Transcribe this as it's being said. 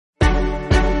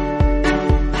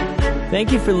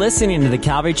Thank you for listening to the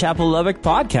Calvary Chapel Lubbock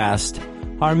podcast.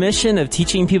 Our mission of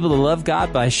teaching people to love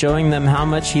God by showing them how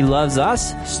much He loves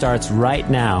us starts right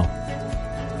now.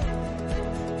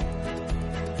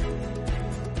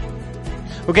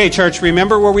 Okay, church,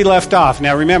 remember where we left off.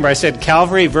 Now, remember, I said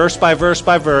Calvary, verse by verse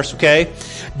by verse, okay?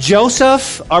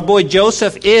 Joseph, our boy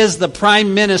Joseph, is the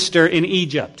prime minister in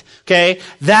Egypt, okay?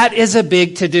 That is a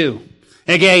big to-do.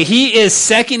 Okay, he is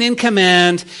second in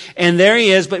command, and there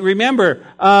he is. But remember,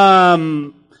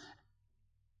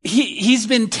 he's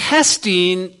been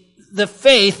testing the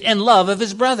faith and love of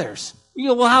his brothers. You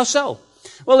go, well, how so?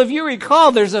 Well, if you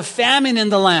recall, there's a famine in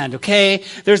the land, okay?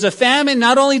 There's a famine.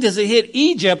 Not only does it hit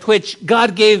Egypt, which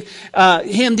God gave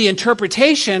him the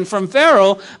interpretation from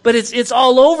Pharaoh, but it's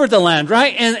all over the land,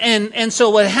 right? And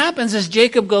so what happens is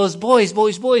Jacob goes, boys,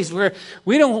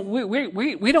 we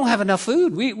don't have enough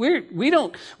food.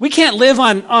 We can't live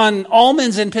on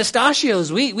almonds and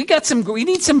pistachios. We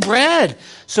need some bread.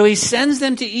 So he sends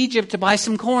them to Egypt to buy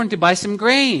some corn, to buy some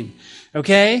grain.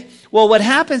 Okay? Well, what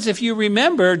happens if you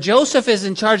remember, Joseph is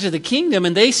in charge of the kingdom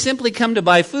and they simply come to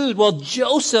buy food. Well,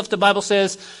 Joseph, the Bible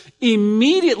says,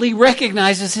 immediately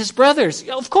recognizes his brothers.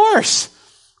 Of course.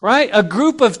 Right? A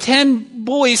group of 10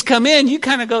 boys come in, you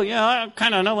kind of go, yeah, I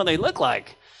kind of know what they look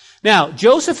like. Now,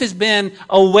 Joseph has been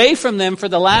away from them for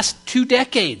the last 2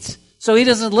 decades. So he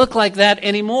doesn't look like that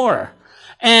anymore.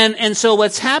 And so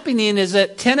what's happening is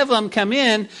that 10 of them come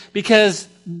in because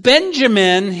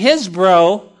Benjamin, his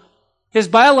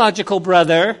biological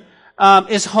brother,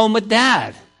 is home with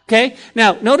dad. Okay?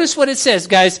 Now, notice what it says,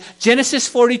 guys. Genesis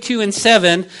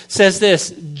 42:7 says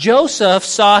this: Joseph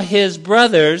saw his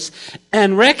brothers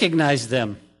and recognized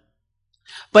them.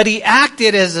 But he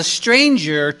acted as a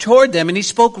stranger toward them, and he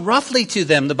spoke roughly to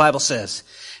them, the Bible says.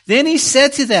 Then he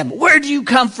said to them, "Where do you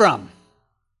come from?"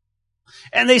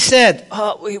 And they said,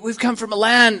 we've come from a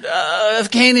land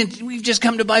of Canaan. We've just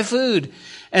come to buy food.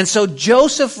 And so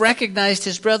Joseph recognized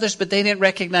his brothers, but they didn't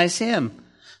recognize him.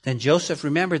 Then Joseph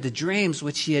remembered the dreams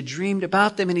which he had dreamed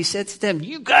about them, and he said to them,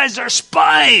 "You guys are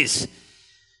spies!"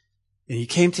 And he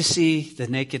came to see the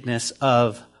nakedness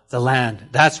of the land.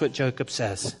 That's what Jacob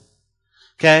says.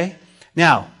 Okay?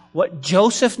 Now, what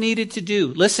Joseph needed to do,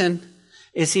 listen,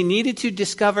 is he needed to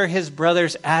discover his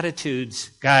brothers'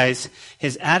 attitudes, guys.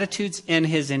 His attitudes and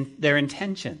their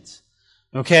intentions.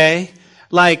 Okay?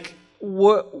 Like,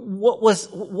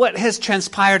 what has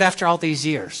transpired after all these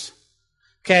years?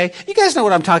 Okay? You guys know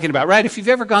what I'm talking about, right? If you've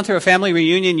ever gone through a family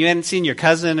reunion, you hadn't seen your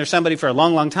cousin or somebody for a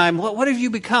long, long time, what have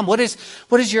you become? What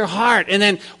is your heart? And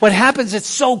then what happens, it's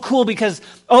so cool because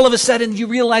all of a sudden you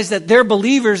realize that they're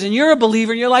believers and you're a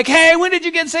believer and you're like, "Hey, when did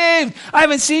you get saved? I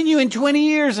haven't seen you in 20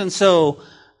 years. And so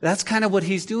that's kind of what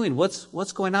he's doing.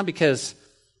 What's going on? Because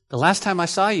the last time I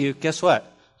saw you, guess what?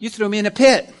 You threw me in a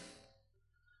pit.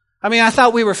 I mean, I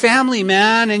thought we were family,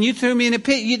 man, and you threw me in a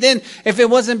pit. Then, if it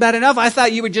wasn't bad enough, I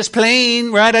thought you were just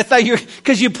playing, right? I thought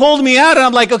because you pulled me out, and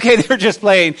I'm like, okay, they're just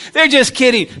playing. They're just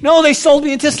kidding. No, they sold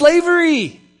me into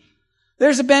slavery.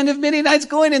 There's a band of Midianites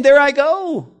going, and there I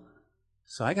go.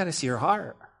 So I got to see your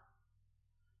heart.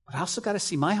 But I also got to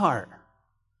see my heart.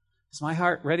 Is my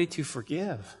heart ready to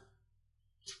forgive?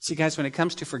 See, guys, when it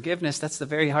comes to forgiveness, that's the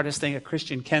very hardest thing a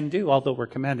Christian can do, although we're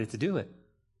commanded to do it.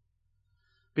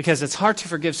 Because it's hard to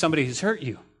forgive somebody who's hurt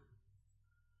you.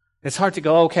 It's hard to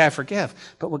go, okay, I forgive.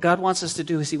 But what God wants us to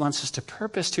do is He wants us to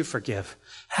purpose to forgive.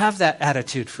 Have that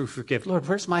attitude to forgive. Lord,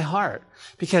 where's my heart?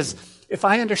 Because if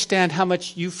I understand how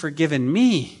much you've forgiven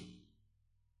me,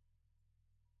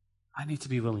 I need to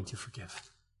be willing to forgive.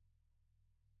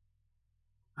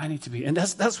 I need to be. And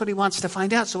that's what He wants to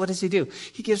find out. So what does He do?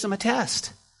 He gives them a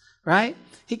test, right?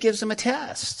 He gives them a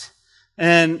test.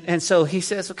 And so he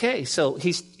says, okay, so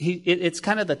it's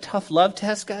kind of the tough love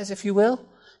test, guys, if you will.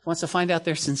 He wants to find out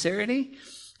their sincerity.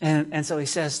 And so he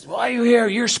says, "Why are you here?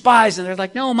 You're spies." And they're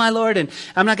like, "No, my Lord." And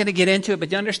I'm not going to get into it,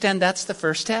 but you understand that's the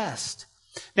first test.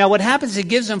 Now what happens, he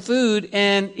gives them food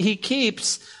and he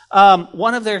keeps,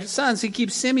 one of their sons, he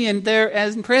keeps Simeon there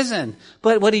as in prison.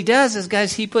 But what he does is,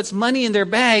 guys, he puts money in their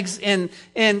bags and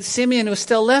Simeon was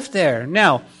still left there.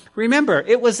 Now, remember,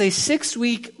 it was a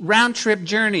 6-week round-trip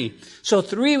journey. So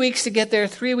 3 weeks to get there,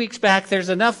 3 weeks back. There's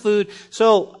enough food.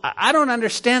 So I don't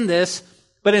understand this,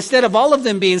 but instead of all of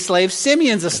them being slaves,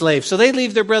 Simeon's a slave. So they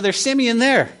leave their brother Simeon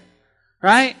there,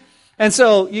 right? And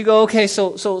so you go, okay,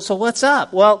 so what's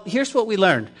up? Well, here's what we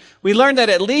learned. We learned that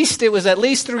it was at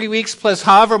least 3 weeks plus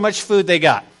however much food they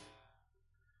got.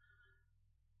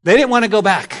 They didn't want to go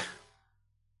back.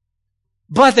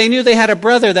 But they knew they had a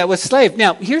brother that was slave.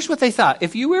 Now, here's what they thought.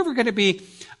 If you were ever going to be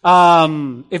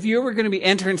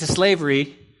enter into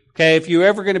slavery, okay, if you were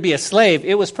ever going to be a slave,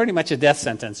 it was pretty much a death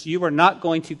sentence. You were not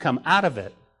going to come out of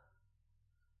it.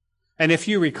 And if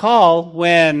you recall,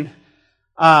 when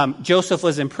Joseph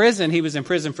was in prison, he was in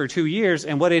prison for 2 years,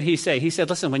 and what did he say? He said,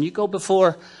 listen, when you go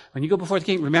before the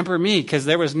king, remember me, because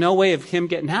there was no way of him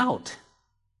getting out.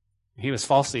 He was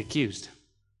falsely accused.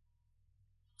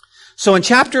 So in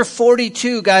chapter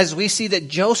 42, guys, we see that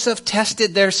Joseph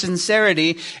tested their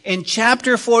sincerity. In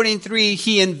chapter 43,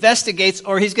 he investigates,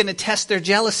 or he's going to test their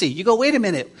jealousy. You go, wait a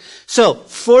minute. So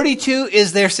 42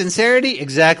 is their sincerity?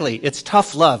 Exactly. It's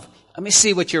tough love. Let me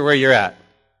see where you're at.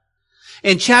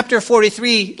 In chapter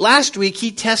 43, last week,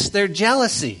 he tests their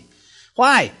jealousy.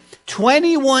 Why?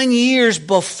 21 years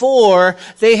before,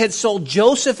 they had sold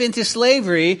Joseph into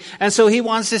slavery, and so he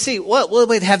wants to see,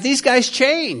 wait, have these guys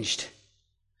changed?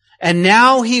 And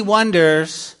now he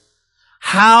wonders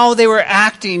how they were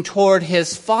acting toward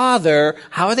his father,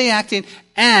 how are they acting,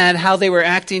 and how they were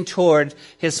acting toward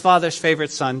his father's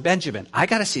favorite son, Benjamin. I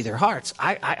got to see their hearts.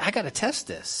 I got to test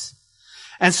this.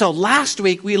 And so last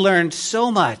week we learned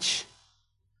so much.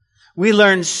 We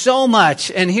learned so much,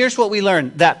 and here's what we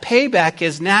learned. That payback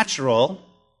is natural,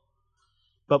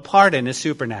 but pardon is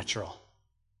supernatural.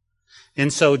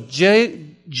 And so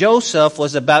Joseph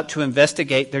was about to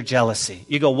investigate their jealousy.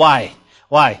 You go, why?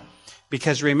 Why?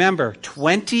 Because remember,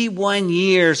 21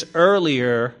 years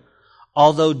earlier,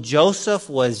 although Joseph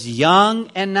was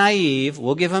young and naive,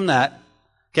 we'll give him that,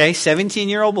 okay,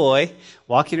 17-year-old boy,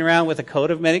 walking around with a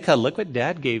coat of many colors. Look what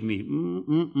Dad gave me.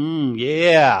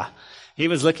 Yeah. He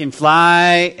was looking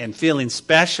fly and feeling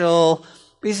special,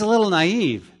 but he's a little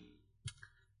naive.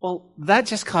 Well, that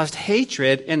just caused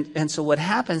hatred, and so what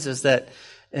happens is that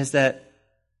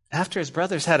after his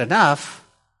brothers had enough,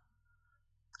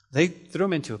 they threw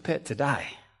him into a pit to die.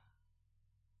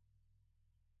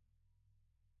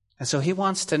 And so he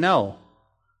wants to know,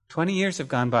 20 years have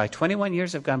gone by, 21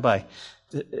 years have gone by,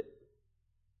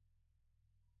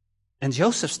 and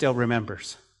Joseph still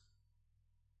remembers.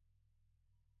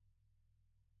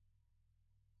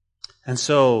 And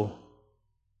so,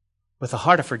 with a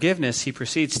heart of forgiveness, he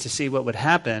proceeds to see what would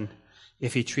happen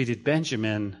if he treated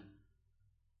Benjamin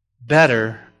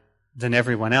better than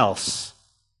everyone else.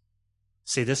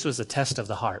 See, this was a test of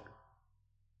the heart.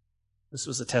 This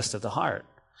was a test of the heart.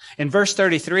 In verse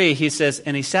 33, he says,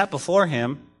 and he sat before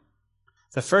him,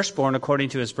 the firstborn according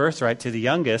to his birthright, to the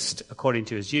youngest according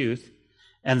to his youth.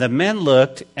 And the men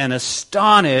looked and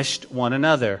astonished one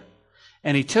another.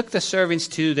 And he took the servings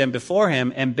to them before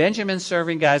him, and Benjamin's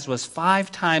serving, guys, was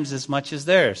 5 times as much as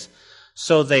theirs.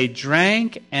 So they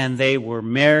drank, and they were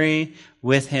merry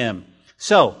with him.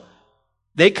 So,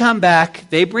 they come back,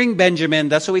 they bring Benjamin,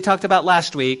 that's what we talked about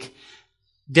last week.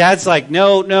 Dad's like,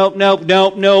 nope.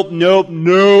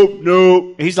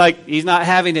 He's like, he's not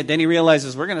having it. Then he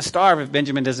realizes we're going to starve if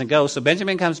Benjamin doesn't go. So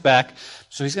Benjamin comes back,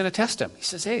 so he's going to test him. He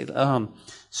says, hey,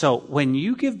 so when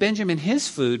you give Benjamin his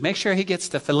food, make sure he gets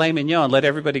the filet mignon. Let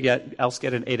everybody else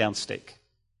get an 8-ounce steak.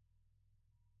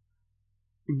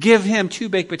 Give him 2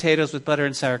 baked potatoes with butter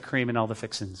and sour cream and all the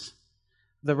fixins.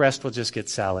 The rest will just get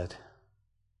salad.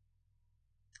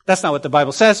 That's not what the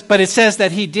Bible says, but it says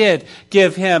that he did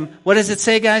give him, what does it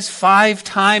say, guys? 5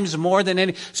 times more than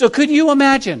any. So could you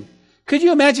imagine?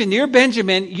 You're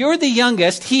Benjamin, you're the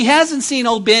youngest. He hasn't seen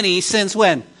old Benny since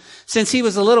when? Since he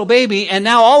was a little baby, and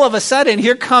now all of a sudden,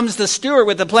 here comes the steward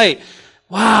with the plate.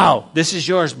 Wow, this is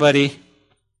yours, buddy.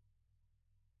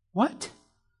 What?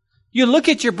 You look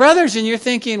at your brothers and you're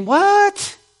thinking,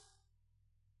 what?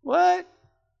 What?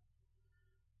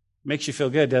 Makes you feel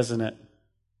good, doesn't it?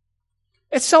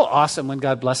 It's so awesome when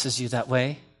God blesses you that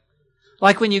way.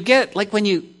 Like Joe,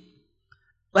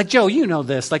 you know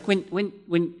this, like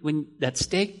when that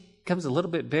steak comes a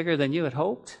little bit bigger than you had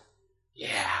hoped.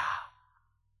 Yeah,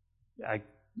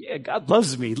 God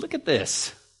loves me. Look at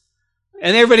this.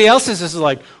 And everybody else is just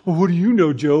like, well, what do you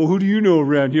know, Joe? Who do you know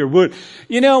around here? What?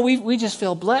 We just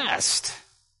feel blessed.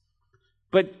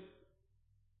 But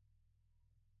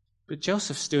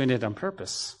Joseph's doing it on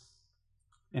purpose.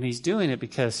 And he's doing it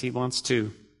because he wants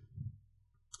to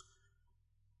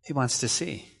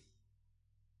see.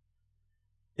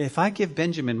 If I give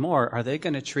Benjamin more, are they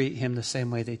going to treat him the same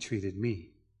way they treated me?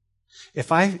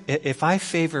 If I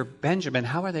favor Benjamin,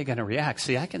 how are they going to react?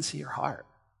 See, I can see your heart.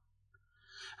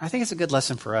 I think it's a good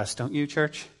lesson for us, don't you,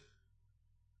 church?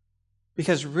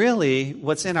 Because really,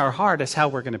 what's in our heart is how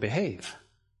we're going to behave.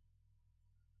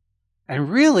 And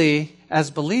really,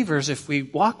 as believers, if we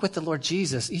walk with the Lord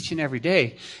Jesus each and every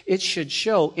day, it should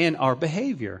show in our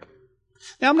behavior.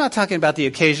 Now, I'm not talking about the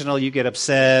occasional you get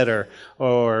upset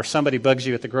or somebody bugs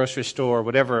you at the grocery store or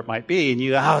whatever it might be,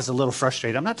 and I was a little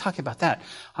frustrated. I'm not talking about that.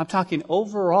 I'm talking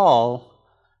overall,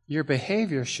 your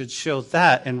behavior should show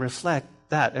that and reflect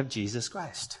that of Jesus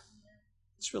Christ.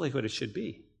 It's really what it should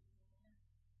be.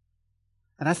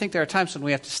 And I think there are times when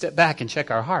we have to step back and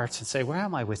check our hearts and say, where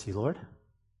am I with you, Lord?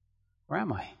 Where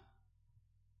am I?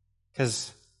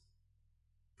 Because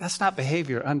that's not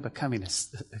behavior unbecoming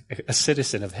a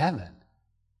citizen of heaven.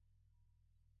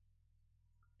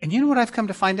 And you know what I've come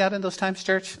to find out in those times,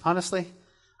 church? Honestly,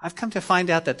 I've come to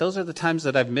find out that those are the times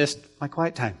that I've missed my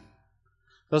quiet time.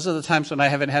 Those are the times when I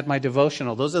haven't had my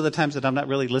devotional. Those are the times that I'm not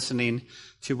really listening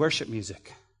to worship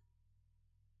music.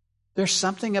 There's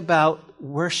something about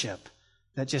worship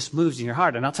that just moves in your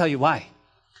heart. And I'll tell you why.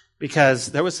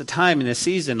 Because there was a time in the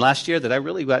season last year that I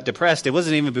really got depressed. It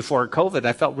wasn't even before COVID.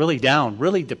 I felt really down,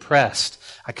 really depressed.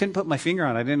 I couldn't put my finger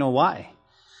on it. I didn't know why.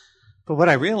 But what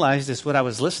I realized is what I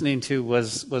was listening to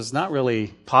was not really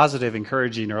positive,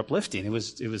 encouraging, or uplifting. It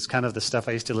was kind of the stuff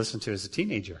I used to listen to as a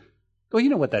teenager. Well, you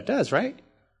know what that does, right?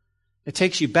 It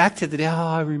takes you back to the day,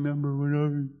 I remember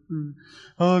when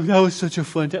that was such a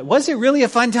fun time. Was it really a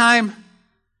fun time?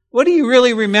 What are you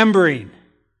really remembering?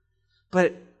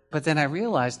 But then I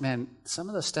realized, man, some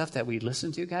of the stuff that we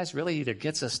listen to, guys, really either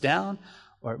gets us down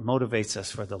or it motivates us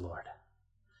for the Lord.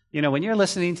 You know, when you're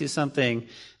listening to something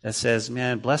that says,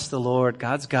 man, bless the Lord,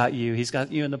 God's got you, He's got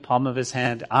you in the palm of His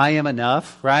hand, I am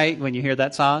enough, right? When you hear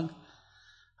that song,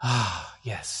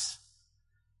 yes.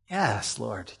 Yes,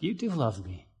 Lord, you do love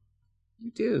me.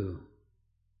 You do.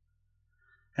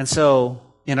 And so,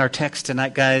 in our text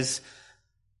tonight, guys,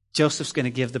 Joseph's going to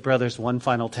give the brothers one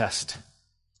final test.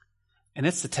 And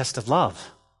it's the test of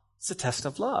love. It's the test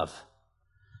of love.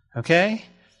 Okay?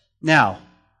 Now,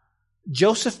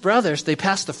 Joseph's brothers, they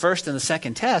passed the first and the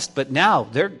second test, but now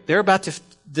they're about to,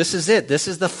 this is it. This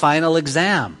is the final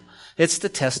exam. It's the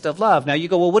test of love. Now you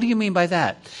go, well, what do you mean by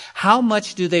that? How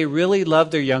much do they really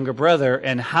love their younger brother,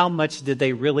 and how much did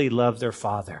they really love their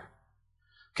father?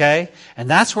 Okay? And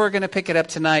that's where we're going to pick it up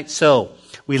tonight. So,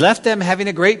 we left them having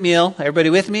a great meal. Everybody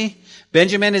with me?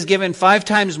 Benjamin is given 5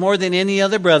 times more than any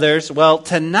other brothers. Well,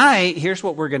 tonight, here's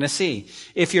what we're going to see.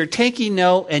 If you're taking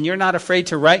note and you're not afraid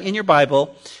to write in your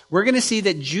Bible, we're going to see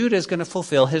that Judah is going to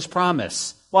fulfill his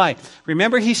promise. Why?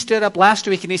 Remember, he stood up last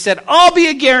week and he said, I'll be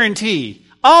a guarantee.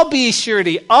 I'll be a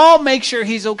surety. I'll make sure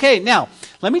he's okay. Now,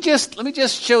 let me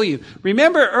just show you.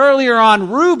 Remember earlier on,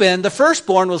 Reuben, the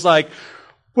firstborn, was like,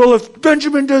 well, if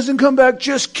Benjamin doesn't come back,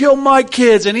 just kill my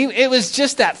kids. And it was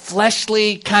just that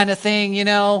fleshly kind of thing, you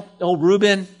know, old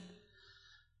Reuben.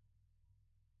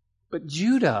 But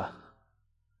Judah,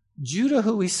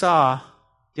 who we saw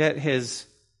get his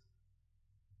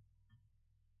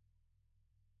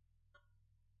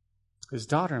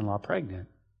daughter-in-law pregnant,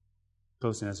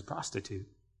 posing as a prostitute,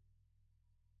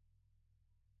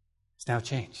 it's now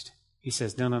changed. He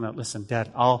says, no, listen,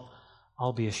 Dad, I'll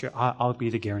be I'll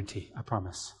be the guarantee. I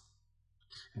promise.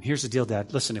 And here's the deal,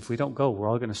 Dad. Listen, if we don't go, we're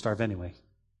all going to starve anyway.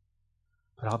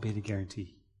 But I'll be the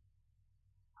guarantee.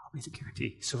 I'll be the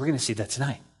guarantee. So we're going to see that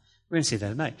tonight.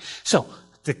 So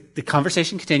the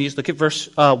conversation continues. Look at verse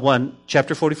 1,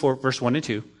 chapter 44, verse 1 and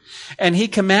 2. And he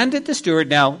commanded the steward.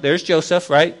 Now, there's Joseph,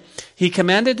 right? He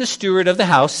commanded the steward of the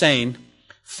house, saying,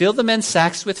 fill the men's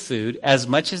sacks with food, as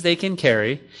much as they can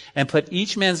carry, and put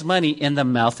each man's money in the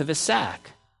mouth of his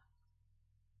sack.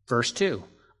 Verse 2.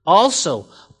 Also,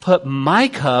 put my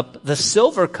cup, the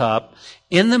silver cup,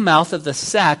 in the mouth of the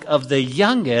sack of the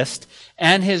youngest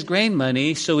and his grain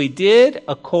money. So he did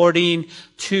according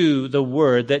to the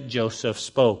word that Joseph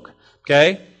spoke.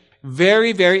 Okay?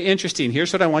 Very, very interesting.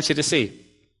 Here's what I want you to see.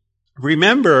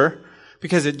 Remember,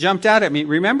 because it jumped out at me,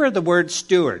 remember the word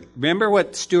steward.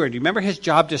 Remember his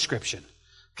job description.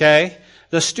 Okay?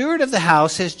 The steward of the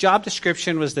house, his job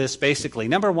description was this basically.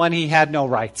 Number 1, he had no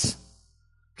rights.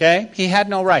 Okay? He had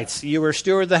no rights. You were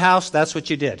steward of the house, that's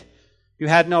what you did. You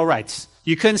had no rights.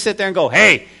 You couldn't sit there and go,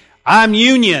 hey, I'm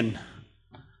union.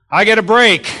 I get a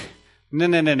break.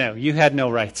 No. You had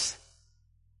no rights.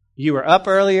 You were up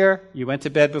earlier. You went to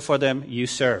bed before them. You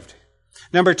served.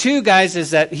 Number 2, guys,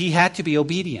 is that he had to be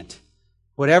obedient.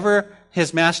 Whatever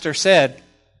his master said,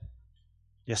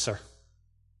 yes, sir.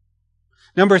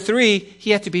 Number 3,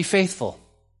 he had to be faithful.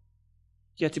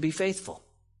 He had to be faithful.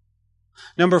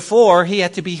 Number 4, he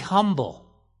had to be humble.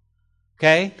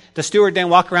 Okay? The steward didn't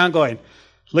walk around going,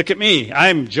 look at me.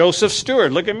 I'm Joseph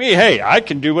Steward. Look at me. Hey, I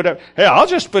can do whatever. Hey, I'll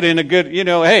just put in a good,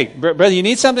 hey, brother, you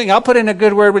need something? I'll put in a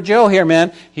good word with Joe here,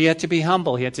 man. He had to be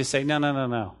humble. He had to say,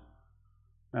 no.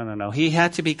 He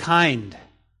had to be kind.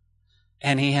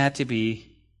 And he had to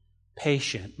be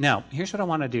patient. Now, here's what I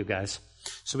want to do, guys.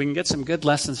 So we can get some good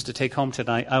lessons to take home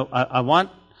tonight. I want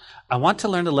to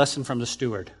learn a lesson from the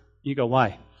steward. You go,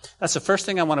 why? That's the first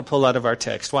thing I want to pull out of our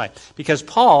text. Why? Because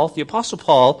Paul, the Apostle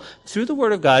Paul, through the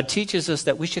Word of God, teaches us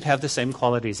that we should have the same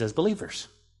qualities as believers.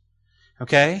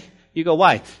 Okay? You go,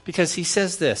 why? Because he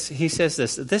says this. He says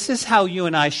this. This is how you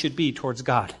and I should be towards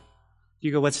God.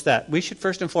 You go, what's that? We should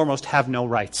first and foremost have no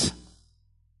rights.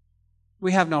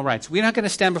 We have no rights. We're not going to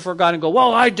stand before God and go,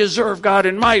 well, I deserve God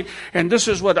and this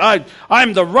is what I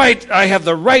have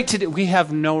the right to do. We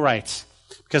have no rights.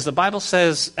 Because the Bible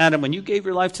says, Adam, when you gave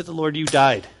your life to the Lord, you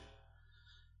died.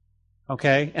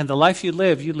 Okay? And the life you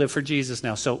live for Jesus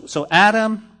now. So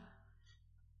Adam,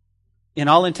 in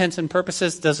all intents and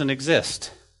purposes, doesn't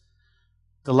exist.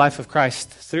 The life of Christ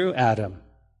through Adam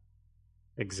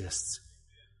exists.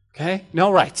 Okay?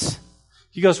 No rights.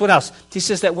 He goes, what else? He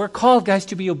says that we're called, guys,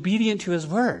 to be obedient to his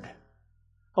word.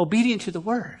 Obedient to the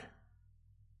word.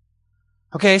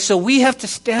 Okay, so we have to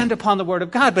stand upon the word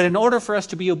of God, but in order for us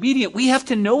to be obedient, we have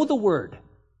to know the word.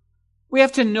 We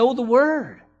have to know the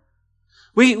word.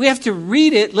 We have to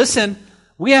read it. Listen,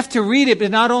 we have to read it,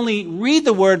 but not only read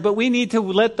the word, but we need to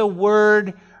let the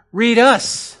word read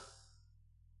us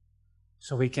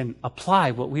so we can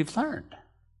apply what we've learned.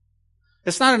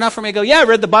 It's not enough for me to go, yeah, I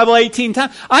read the Bible 18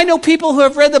 times. I know people who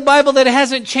have read the Bible that it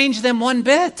hasn't changed them one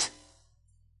bit.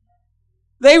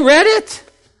 They read it.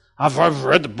 I've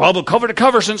read the Bible cover to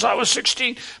cover since I was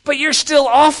 16, but you're still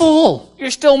awful.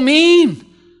 You're still mean.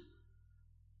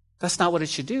 That's not what it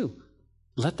should do.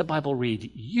 Let the Bible read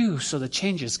you so the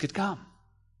changes could come.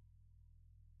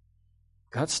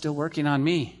 God's still working on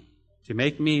me to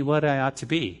make me what I ought to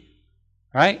be.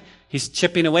 Right? He's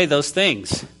chipping away those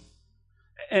things.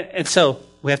 And so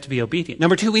we have to be obedient.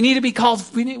 Number two, we need to be called,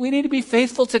 we need to be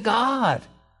faithful to God.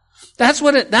 That's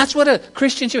what a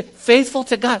Christian should be. Faithful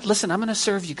to God. Listen, I'm going to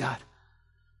serve you, God.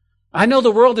 I know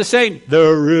the world is saying,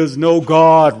 there is no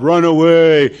God, run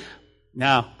away.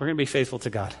 No, we're going to be faithful to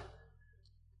God.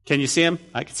 Can you see him?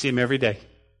 I can see him every day.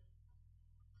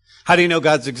 How do you know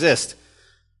God's exist?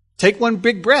 Take one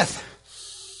big breath.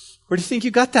 Where do you think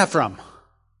you got that from?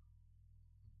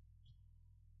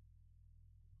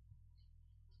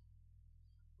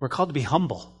 We're called to be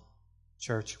humble,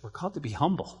 church. We're called to be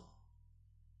humble.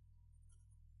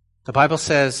 The Bible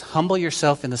says, humble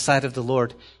yourself in the sight of the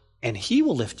Lord, and he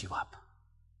will lift you up.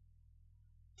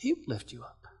 He will lift you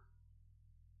up.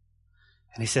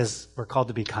 And he says, we're called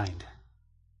to be kind.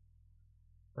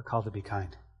 We're called to be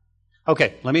kind.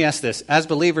 Okay, let me ask this. As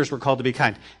believers, we're called to be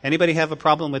kind. Anybody have a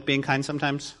problem with being kind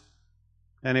sometimes?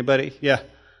 Anybody? Yeah.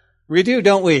 We do,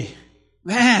 don't we?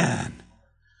 Man.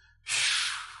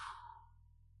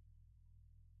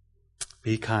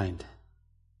 Be kind.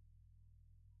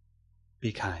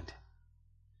 Be kind.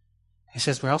 He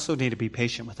says we also need to be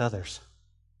patient with others.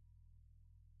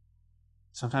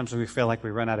 Sometimes we feel like we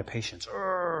run out of patience.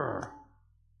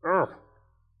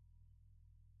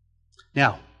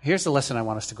 Now, here's the lesson I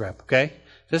want us to grab, okay?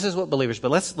 This is what believers, but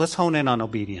let's hone in on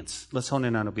obedience. Let's hone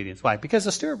in on obedience. Why? Because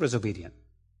the steward was obedient.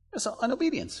 It's on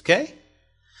obedience, okay?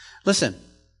 Listen,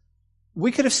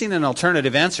 we could have seen an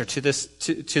alternative answer to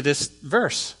this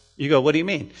verse. You go, what do you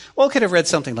mean? Well, it could have read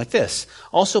something like this.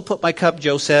 Also put my cup,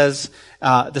 Joe says,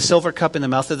 the silver cup in the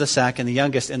mouth of the sack, and the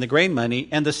youngest in the grain money.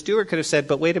 And the steward could have said,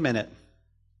 but wait a minute.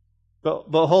 But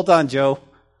hold on, Joe.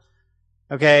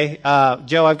 Okay,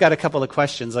 Joe, I've got a couple of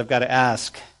questions I've got to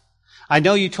ask. I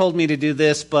know you told me to do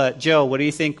this, but Joe, what do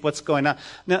you think? What's going on?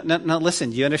 No, listen,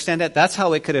 do you understand that? That's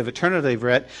how it could have alternatively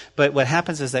read. But what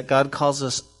happens is that God calls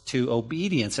us to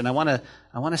obedience. And I want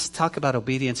to talk about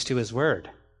obedience to his word.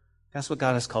 That's what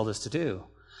God has called us to do.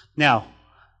 Now,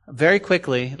 very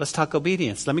quickly, let's talk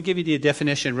obedience. Let me give you the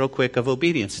definition real quick of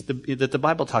obedience that the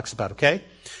Bible talks about, okay?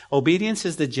 Obedience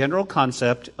is the general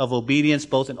concept of obedience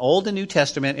both in Old and New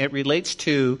Testament. It relates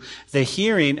to the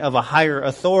hearing of a higher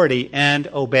authority and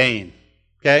obeying.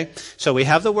 Okay? So we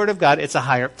have the Word of God. It's a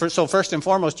higher. So first and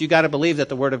foremost, you got to believe that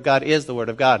the Word of God is the Word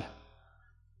of God.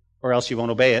 Or else you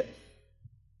won't obey it.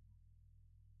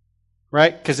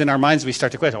 Right? Because in our minds we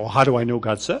start to question, well, how do I know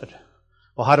God said?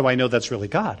 Well, how do I know that's really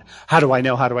God? How do I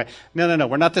know? No.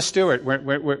 We're not the steward.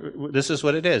 This is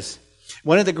what it is.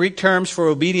 One of the Greek terms for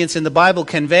obedience in the Bible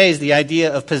conveys the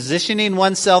idea of positioning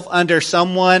oneself under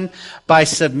someone by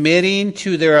submitting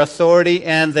to their authority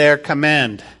and their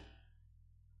command.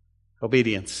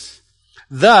 Obedience.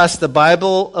 Thus, the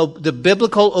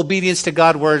biblical obedience to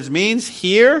God's words means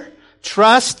hear,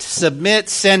 trust, submit,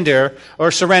 surrender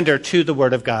to the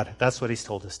Word of God. That's what He's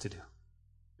told us to do.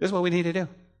 This is what we need to do.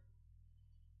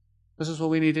 This is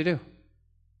what we need to do.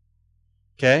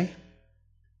 Okay?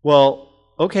 Well,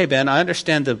 okay, Ben, I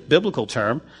understand the biblical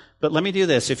term, but let me do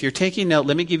this. If you're taking note,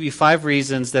 let me give you 5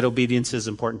 reasons that obedience is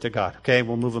important to God. Okay?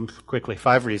 We'll move them quickly.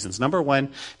 5 reasons. Number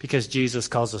 1, because Jesus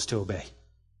calls us to obey.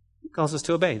 He calls us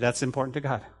to obey. That's important to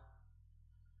God.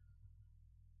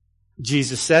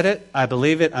 Jesus said it. I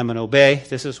believe it. I'm going to obey.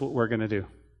 This is what we're going to do.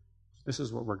 This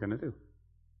is what we're going to do.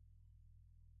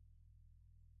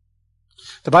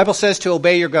 The Bible says to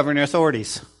obey your governing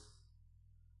authorities.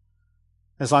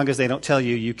 As long as they don't tell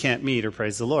you you can't meet or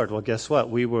praise the Lord. Well, guess what?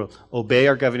 We will obey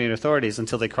our governing authorities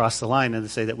until they cross the line and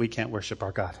say that we can't worship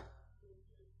our God.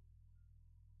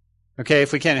 Okay,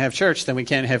 if we can't have church, then we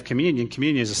can't have communion.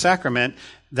 Communion is a sacrament.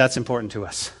 That's important to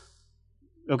us.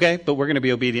 Okay, but we're going to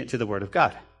be obedient to the Word of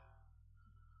God.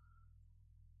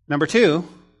 Number 2,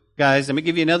 guys, let me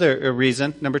give you another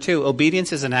reason. Number 2,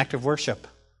 obedience is an act of worship.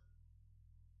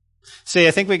 See,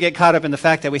 I think we get caught up in the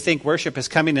fact that we think worship is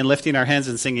coming and lifting our hands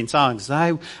and singing songs.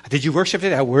 Did you worship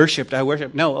it? I worshiped.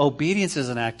 No, obedience is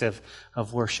an act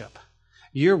of worship.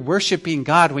 You're worshiping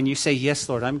God when you say, yes,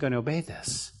 Lord, I'm going to obey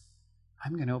this.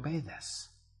 I'm going to obey this.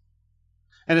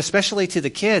 And especially to the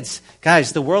kids,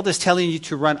 guys, the world is telling you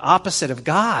to run opposite of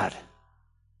God.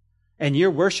 And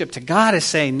your worship to God is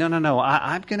saying, no,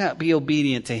 I'm going to be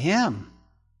obedient to Him.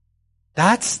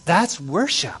 That's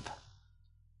worship.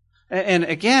 And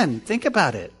again, think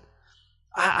about it.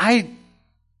 I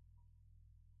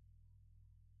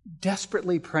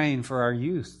desperately praying for our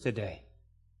youth today.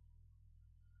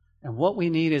 And what we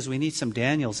need is we need some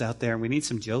Daniels out there, and we need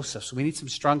some Josephs. We need some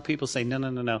strong people saying,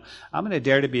 no. I'm going to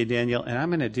dare to be a Daniel, and I'm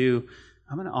going to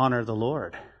honor the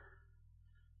Lord.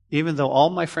 Even though all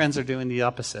my friends are doing the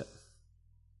opposite.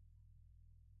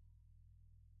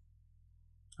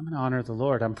 I'm going to honor the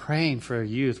Lord. I'm praying for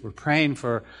youth. We're praying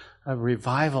for a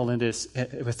revival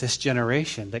with this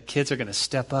generation, that kids are going to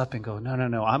step up and go,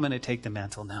 no, I'm going to take the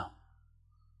mantle now.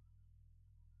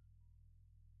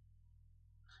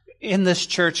 In this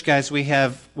church, guys, we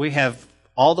have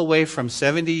all the way from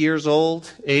 70 years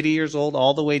old, 80 years old,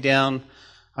 all the way down,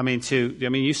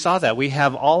 you saw that. We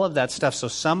have all of that stuff. So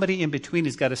somebody in between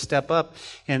has got to step up.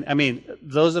 And,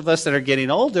 those of us that are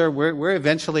getting older, we're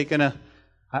eventually going to,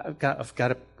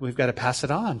 we've got to pass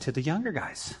it on to the younger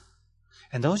guys.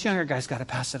 And those younger guys got to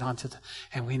pass it on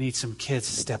and we need some kids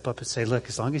to step up and say, look,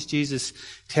 as long as Jesus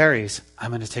tarries,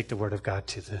 I'm going to take the Word of God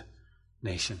to the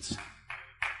nations.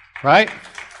 Right?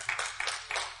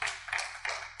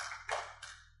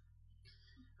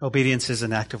 Obedience is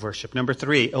an act of worship. Number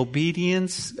 3,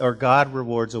 obedience, or God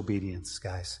rewards obedience,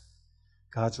 guys.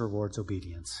 God rewards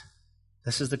obedience.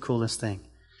 This is the coolest thing.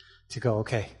 To go,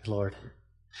 okay, Lord.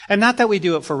 And not that we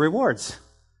do it for rewards,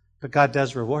 but God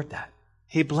does reward that.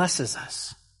 He blesses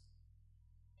us.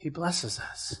 He blesses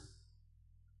us.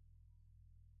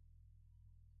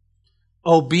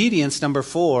 Obedience, number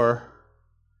 4,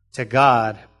 to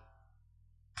God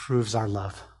proves our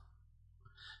love.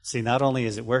 See, not only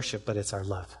is it worship, but it's our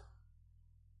love.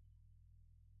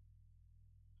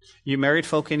 You married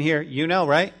folk in here, you know,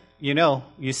 right? You know,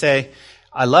 you say,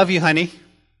 I love you, honey.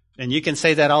 And you can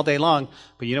say that all day long,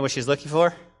 but you know what she's looking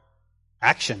for?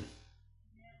 Action.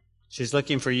 She's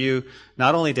looking for you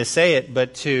not only to say it,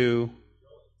 but to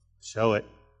show it.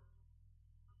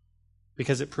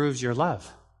 Because it proves your love.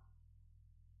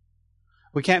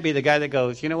 We can't be the guy that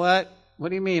goes, you know what? What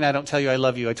do you mean I don't tell you I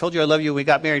love you? I told you I love you when we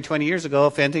got married 20 years ago.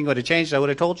 If anything would have changed, I would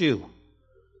have told you.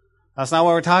 That's not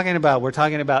what we're talking about. We're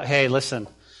talking about, hey, listen.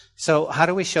 So how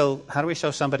do we show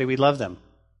somebody we love them?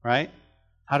 Right?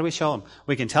 How do we show them?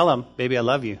 We can tell them, baby, I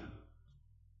love you.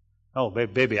 Oh,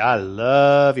 baby, I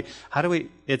love you. How do we?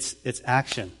 It's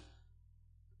action.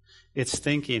 It's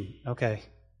thinking, okay,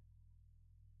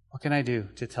 what can I do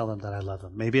to tell them that I love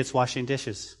them? Maybe it's washing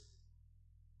dishes.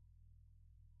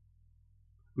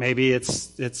 Maybe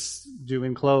it's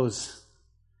doing clothes.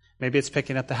 Maybe it's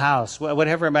picking up the house.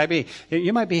 Whatever it might be.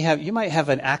 You might have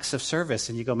an acts of service,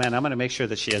 and you go, man, I'm going to make sure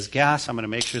that she has gas. I'm going to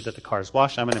make sure that the car is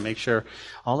washed. I'm going to make sure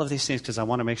all of these things because I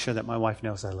want to make sure that my wife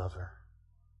knows I love her.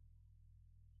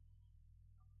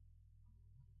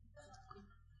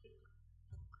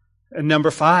 And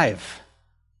number 5,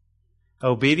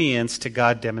 obedience to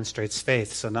God demonstrates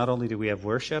faith. So not only do we have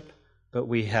worship, but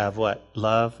we have what?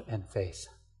 Love and faith.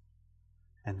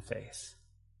 And faith.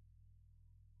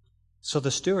 So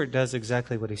the steward does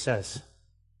exactly what he says.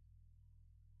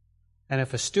 And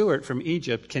if a steward from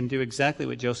Egypt can do exactly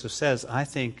what Joseph says, I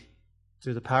think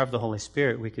through the power of the Holy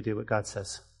Spirit we could do what God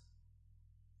says.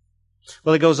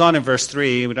 Well, it goes on in verse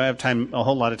 3. We don't have a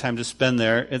whole lot of time to spend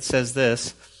there. It says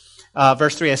this.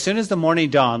 Verse 3, as soon as the morning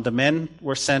dawned, the men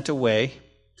were sent away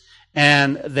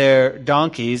and their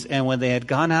donkeys, and when they had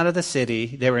gone out of the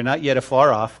city, they were not yet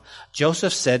afar off.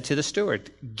 Joseph said to the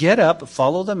steward, get up,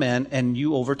 follow the men, and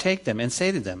you overtake them, and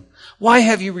say to them, why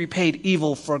have you repaid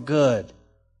evil for good?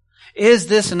 Is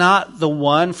this not the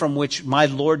one from which my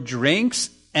Lord drinks,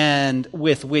 and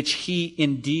with which he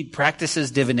indeed practices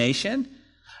divination?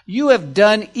 You have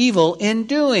done evil in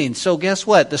doing. So guess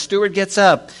what? The steward gets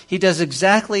up. He does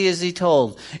exactly as he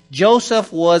told.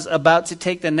 Joseph was about to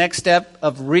take the next step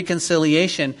of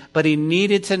reconciliation, but he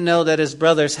needed to know that his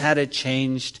brothers had a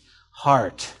changed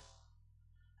heart.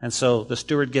 And so the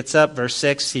steward gets up, verse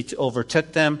 6, he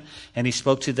overtook them, and he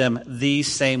spoke to them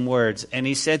these same words. And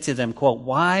he said to them, quote,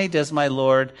 "Why does my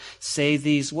Lord say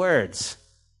these words?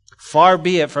 Far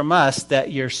be it from us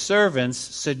that your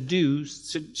servants should do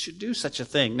such a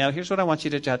thing." Now, here's what I want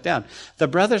you to jot down. The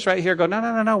brothers right here go,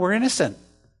 no, we're innocent.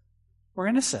 We're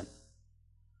innocent.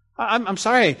 I'm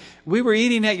sorry. We were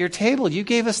eating at your table. You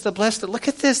gave us the blessed. Look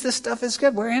at this. This stuff is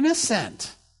good. We're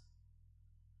innocent.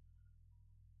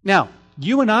 Now,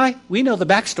 you and I, we know the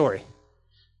backstory.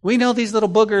 We know these little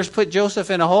boogers put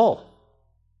Joseph in a hole.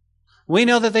 We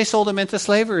know that they sold him into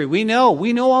slavery. We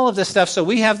know all of this stuff. So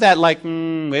we have that like,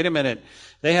 wait a minute.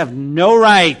 They have no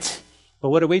right. But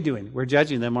what are we doing? We're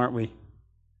judging them, aren't we?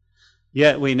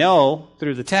 Yet we know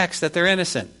through the text that they're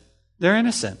innocent. They're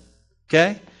innocent.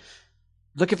 Okay?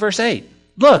 Look at verse 8.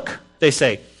 Look, they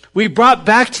say, "We brought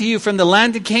back to you from the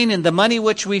land of Canaan the money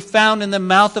which we found in the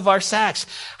mouth of our sacks.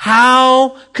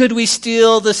 How could we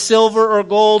steal the silver or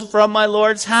gold from my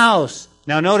Lord's house?"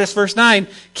 Now notice verse 9,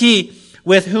 key.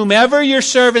 "With whomever your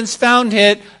servants found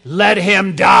it, let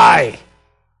him die.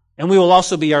 And we will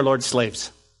also be our Lord's slaves."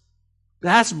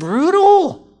 That's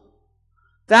brutal.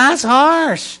 That's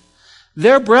harsh.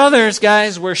 Their brothers,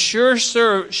 guys, were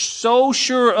so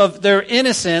sure of their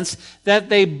innocence that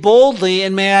they boldly,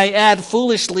 and may I add,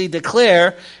 foolishly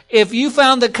declare, "If you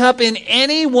found the cup in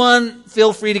anyone,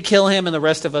 feel free to kill him, and the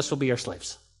rest of us will be your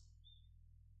slaves."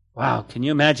 Wow, can you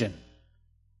imagine?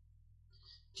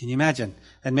 Can you imagine?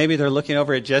 And maybe they're looking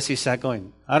over at Jesse's sack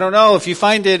going, "I don't know, if you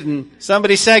find it in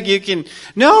somebody's sack, you can..."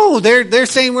 No, they're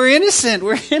saying we're innocent.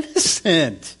 We're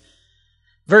innocent.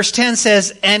 Verse 10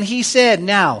 says, "And he said,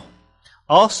 now,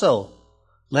 also,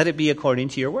 let it be according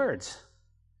to your words.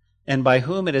 And by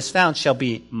whom it is found shall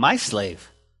be my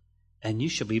slave, and you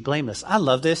shall be blameless." I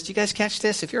love this. Do you guys catch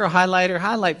this? If you're a highlighter,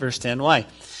 highlight verse 10. Why?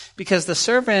 Because the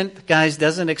servant, guys,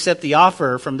 doesn't accept the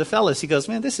offer from the fellas. He goes,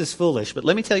 "Man, this is foolish, but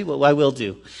let me tell you what I will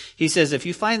do." He says, "If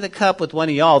you find the cup with one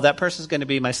of y'all, that person's going to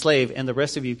be my slave, and the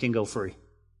rest of you can go free."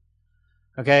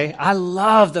 Okay? I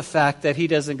love the fact that he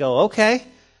doesn't go, okay.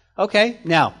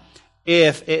 Now,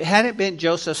 if it hadn't been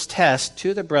Joseph's test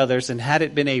to the brothers and had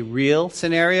it been a real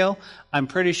scenario, I'm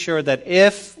pretty sure that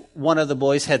if one of the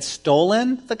boys had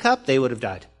stolen the cup, they would have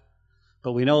died.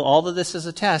 But we know all of this is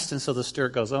a test, and so the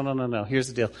steward goes, "Oh, no. Here's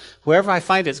the deal. Whoever I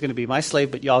find it's going to be my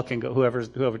slave, but y'all can go.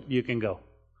 Whoever you can go."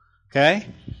 Okay?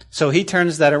 So he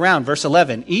turns that around. Verse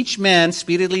 11. "Each man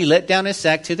speedily let down his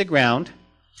sack to the ground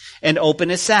and opened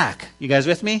his sack." You guys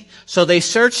with me? "So they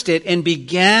searched it and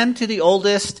began to the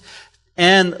oldest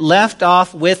and left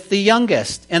off with the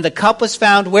youngest. And the cup was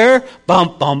found where?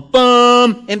 Bum, bum,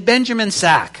 bum, in Benjamin's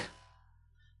sack.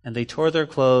 And they tore their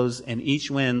clothes, and each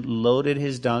one loaded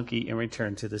his donkey and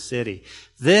returned to the city."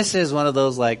 This is one of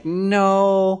those like,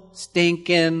 no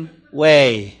stinking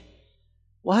way.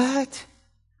 What?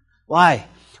 Why?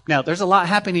 Now, there's a lot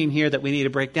happening here that we need to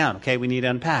break down, okay? We need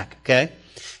to unpack, okay?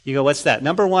 You go, what's that?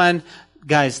 Number one,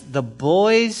 guys, the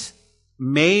boys,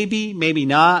 maybe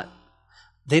not,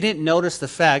 they didn't notice the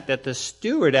fact that the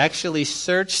steward actually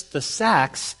searched the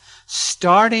sacks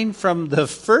starting from the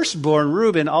firstborn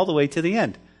Reuben all the way to the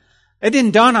end. It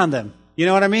didn't dawn on them. You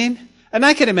know what I mean? And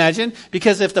I can imagine,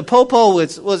 because if the popo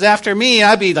was after me,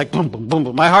 I'd be like, boom, boom, boom,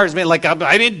 boom. My heart's been like,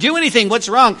 I didn't do anything. What's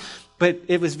wrong? But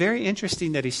it was very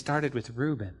interesting that he started with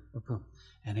Reuben.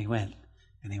 And he went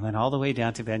all the way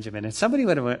down to Benjamin. And somebody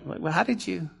would have went, "Well, how did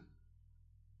you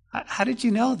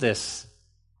know this?"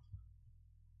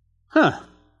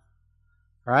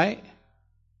 Right?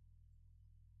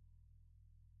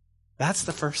 That's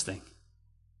the first thing.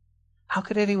 How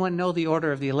could anyone know the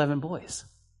order of the 11 boys?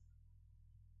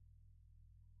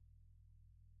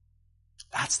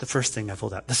 That's the first thing I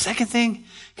pulled out. The second thing,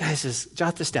 guys, is,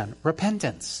 jot this down,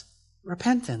 repentance.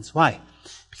 Repentance. Why?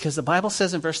 Because the Bible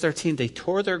says in verse 13, they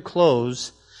tore their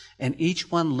clothes and each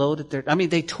one loaded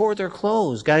they tore their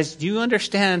clothes. Guys, do you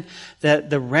understand that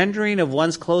the rendering of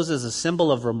one's clothes is a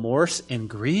symbol of remorse and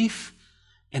grief?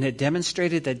 And it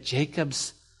demonstrated that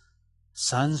Jacob's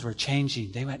sons were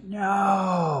changing. They went,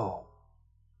 no.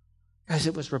 Guys,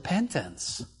 it was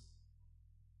repentance.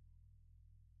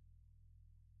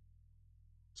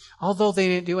 Although they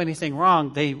didn't do anything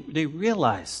wrong, they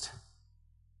realized.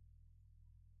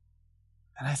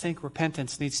 And I think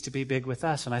repentance needs to be big with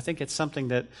us. And I think it's something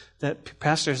that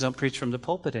pastors don't preach from the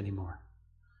pulpit anymore.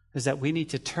 Is that we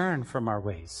need to turn from our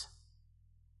ways.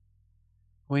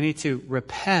 We need to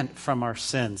repent from our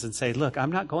sins and say, look,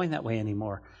 I'm not going that way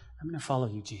anymore. I'm going to follow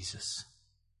you, Jesus.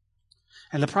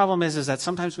 And the problem is that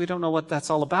sometimes we don't know what that's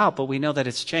all about, but we know that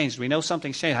it's changed. We know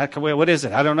something's changed. What is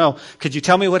it? I don't know. Could you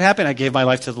tell me what happened? I gave my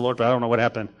life to the Lord, but I don't know what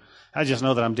happened. I just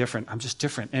know that I'm different. I'm just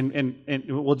different. And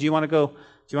well, do you want to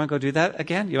go do that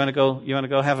again? You want to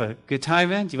go have a good time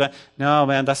then? No,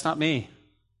 man, that's not me.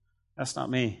 That's not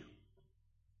me.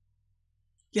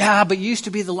 Yeah, but you used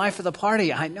to be the life of the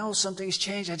party. I know something's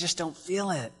changed. I just don't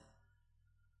feel it.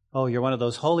 Oh, you're one of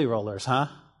those holy rollers, huh?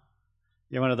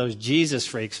 You're one of those Jesus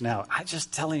freaks now. I'm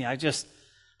just telling you, I just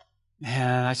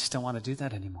don't want to do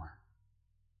that anymore.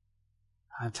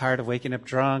 I'm tired of waking up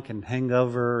drunk and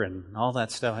hangover and all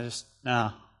that stuff.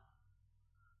 I'm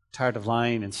tired of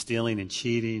lying and stealing and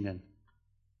cheating. And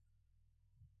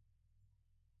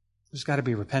there's got to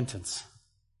be repentance.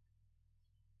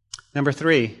 Number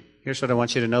 3, here's what I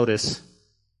want you to notice.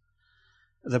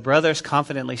 The brothers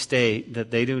confidently state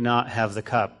that they do not have the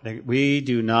cup. We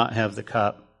do not have the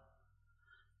cup.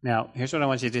 Now, here's what I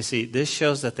want you to see. This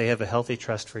shows that they have a healthy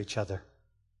trust for each other.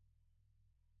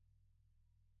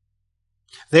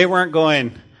 They weren't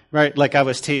going, right, like I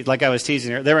was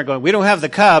teasing her. They weren't going, we don't have the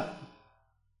cup,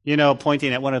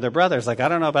 pointing at one of their brothers. Like, I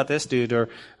don't know about this dude, or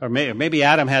maybe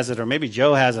Adam has it, or maybe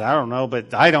Joe has it. I don't know,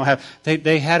 but I don't have.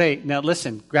 They had now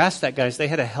listen, grasp that, guys. They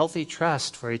had a healthy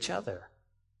trust for each other.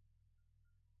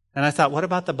 And I thought, what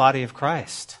about the body of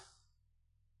Christ?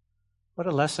 What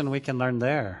a lesson we can learn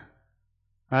there,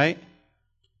 right?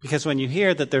 Because when you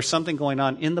hear that there's something going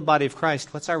on in the body of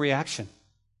Christ, what's our reaction?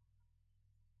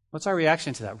 What's our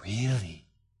reaction to that? Really?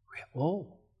 Whoa.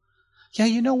 Yeah,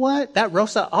 you know what? That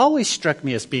Rosa always struck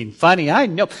me as being funny. I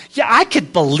know. Yeah, I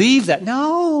could believe that.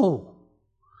 No.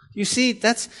 You see,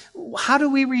 how do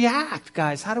we react,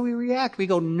 guys? How do we react? We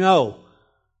go, no,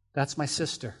 that's my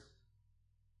sister.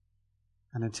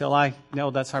 And until I know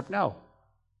that's her, no.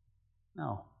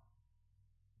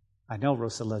 I know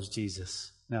Rosa loves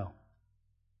Jesus. No.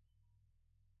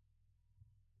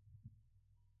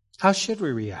 How should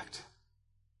we react?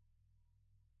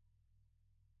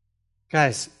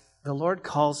 Guys, the Lord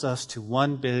calls us to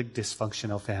one big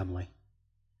dysfunctional family,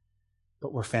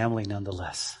 but we're family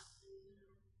nonetheless.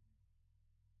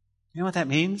 You know what that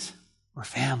means? We're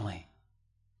family.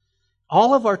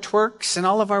 All of our twerks and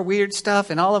all of our weird stuff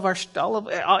and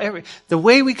the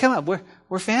way we come up,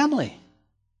 we're family.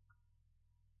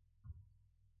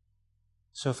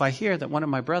 So if I hear that one of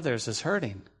my brothers is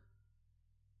hurting,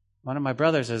 one of my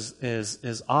brothers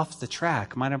is off the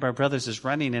track, one of my brothers is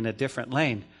running in a different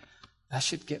lane, that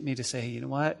should get me to say, you know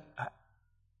what?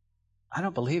 I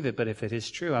don't believe it, but if it is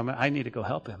true, I need to go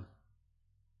help him.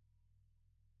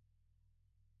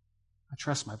 I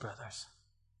trust my brothers.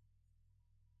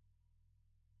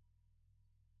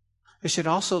 It should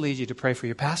also lead you to pray for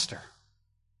your pastor.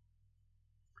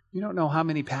 You don't know how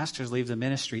many pastors leave the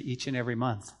ministry each and every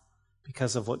month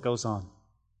because of what goes on.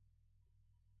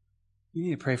 You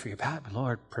need to pray for your pastor.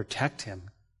 Lord, protect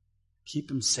him.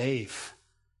 Keep him safe.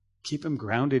 Keep him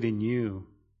grounded in you.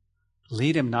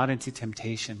 Lead him not into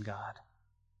temptation, God.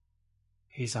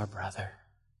 He's our brother.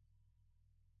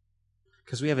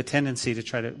 Because we have a tendency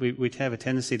to we have a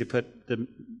tendency to put the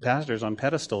pastors on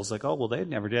pedestals like, oh, well, they'd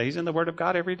never do that. He's in the Word of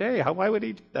God every day. Why would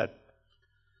he do that?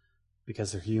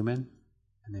 Because they're human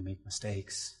and they make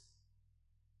mistakes.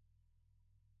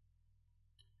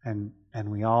 And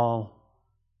we all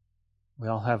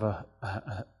have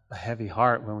a heavy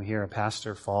heart when we hear a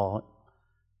pastor fall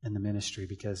in the ministry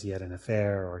because he had an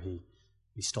affair or he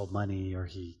stole money or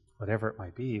whatever it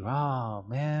might be. Oh,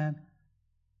 man.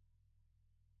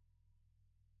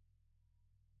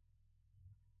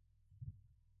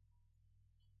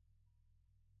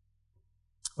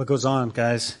 What goes on,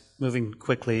 guys? Moving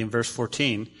quickly in verse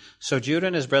 14. So Judah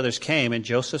and his brothers came in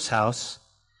Joseph's house,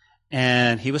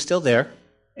 and he was still there,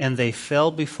 and they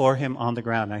fell before him on the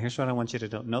ground. Now, here's what I want you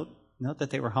to note that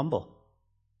they were humble.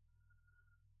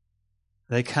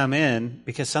 They come in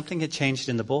because something had changed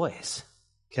in the boys.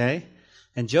 Okay?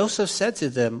 And Joseph said to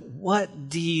them, "What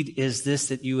deed is this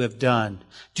that you have done?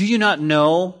 Do you not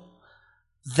know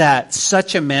that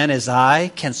such a man as I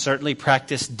can certainly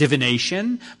practice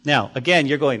divination?" Now, again,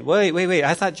 you're going, wait,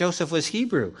 I thought Joseph was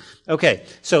Hebrew. Okay,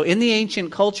 so in the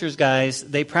ancient cultures, guys,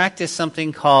 they practiced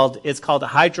something called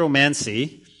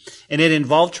hydromancy, and it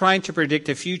involved trying to predict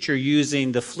the future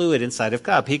using the fluid inside of a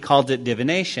cup. He called it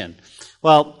divination.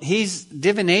 Well,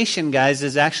 divination, guys,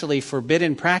 is actually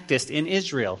forbidden practice in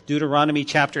Israel. Deuteronomy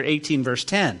chapter 18, verse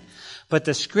 10. But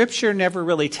the scripture never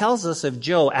really tells us if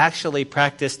Joe actually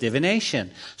practiced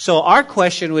divination. So our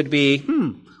question would be,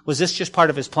 was this just part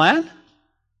of his plan?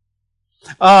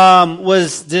 He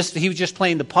was just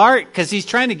playing the part? Because he's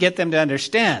trying to get them to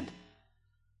understand.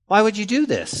 Why would you do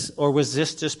this? Or was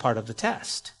this just part of the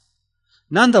test?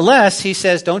 Nonetheless, he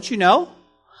says, don't you know?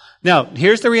 Now,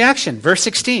 here's the reaction. Verse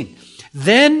 16.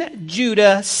 Then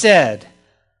Judah said,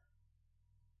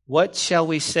 what shall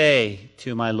we say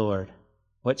to my Lord?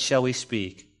 What shall we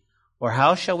speak? Or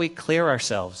how shall we clear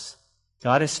ourselves?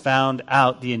 God has found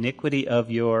out the iniquity of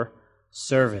your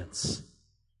servants.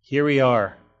 Here we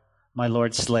are, my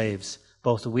Lord's slaves,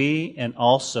 both we and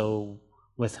also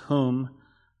with whom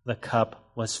the cup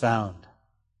was found.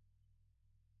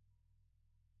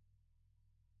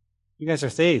 You guys are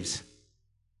thieves.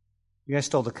 You guys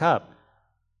stole the cup.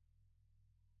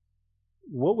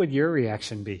 What would your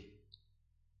reaction be?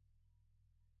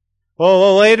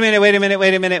 Whoa, wait a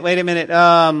minute.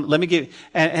 Let me give,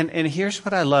 and here's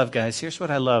what I love, guys. Here's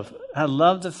what I love. I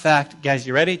love the fact, guys,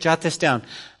 you ready? Jot this down.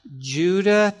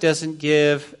 Judah doesn't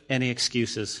give any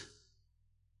excuses.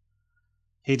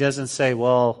 He doesn't say,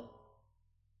 well,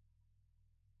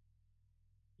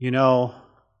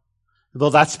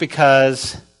 that's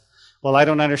because, well, I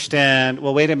don't understand.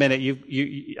 Well, wait a minute.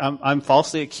 I'm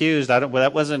falsely accused. That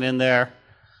wasn't in there.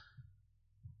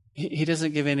 He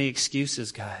doesn't give any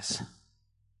excuses, guys.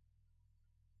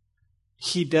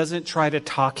 He doesn't try to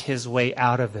talk his way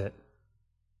out of it.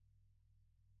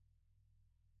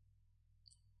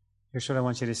 Here's what I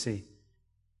want you to see.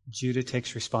 Judah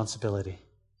takes responsibility.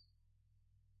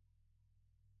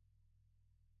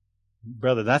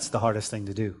 Brother, that's the hardest thing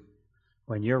to do.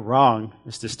 When you're wrong,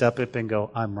 is to step up and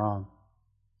go, I'm wrong.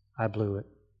 I blew it.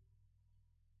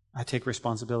 I take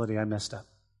responsibility. I messed up.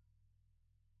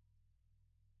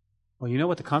 Well, you know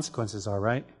what the consequences are,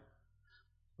 right?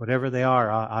 Whatever they are,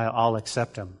 I'll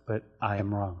accept them, but I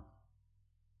am wrong.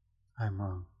 I'm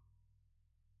wrong.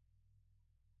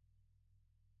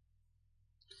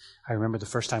 I remember the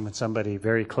first time when somebody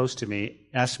very close to me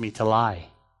asked me to lie.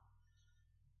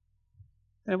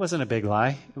 And it wasn't a big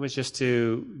lie. It was just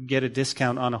to get a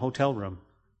discount on a hotel room.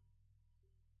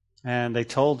 And they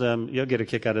told them, you'll get a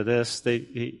kick out of this.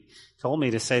 He told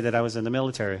me to say that I was in the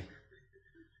military.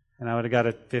 And I would have got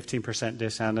a 15%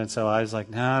 discount. And so I was like,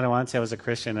 no, I don't want to. I was a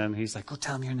Christian. And he's like, go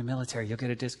tell him you're in the military. You'll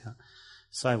get a discount.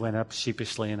 So I went up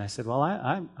sheepishly and I said, well,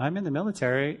 I'm in the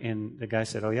military. And the guy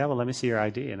said, oh, yeah, well, let me see your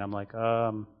ID. And I'm like,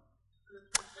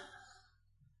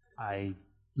 I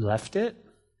left it.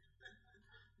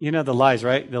 You know the lies,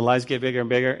 right? The lies get bigger and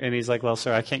bigger. And he's like, well,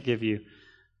 sir, I can't give you.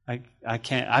 I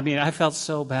can't. I mean, I felt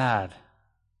so bad.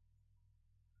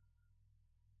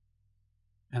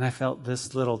 And I felt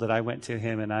this little that I went to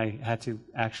him and I had to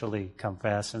actually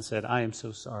confess and said, I am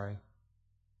so sorry.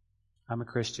 I'm a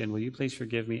Christian. Will you please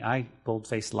forgive me? I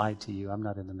bold-faced lied to you. I'm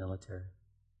not in the military.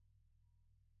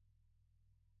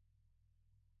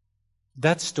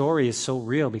 That story is so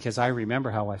real because I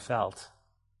remember how I felt.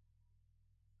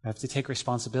 I have to take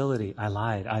responsibility. I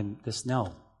lied.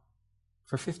 No.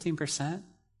 For 15%?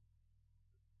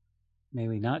 May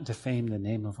we not defame the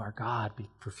name of our God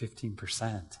for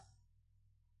 15%.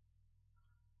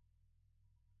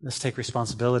 Let's take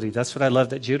responsibility. That's what I love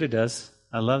that Judah does.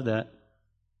 I love that.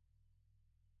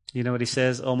 You know what he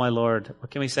says? Oh, my Lord,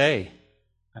 what can we say?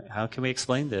 How can we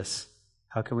explain this?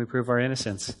 How can we prove our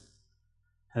innocence?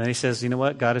 And then he says, you know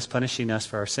what? God is punishing us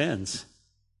for our sins.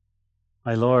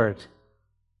 My Lord,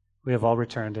 we have all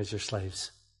returned as your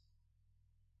slaves.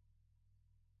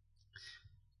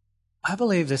 I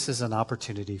believe this is an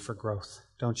opportunity for growth,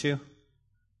 don't you?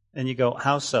 And you go,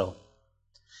 how so?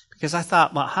 Because I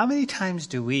thought, well, how many times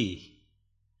do we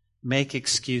make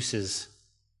excuses?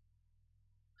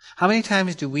 How many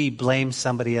times do we blame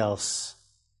somebody else?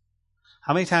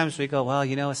 How many times we go, well,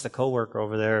 it's the coworker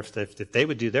over there. If they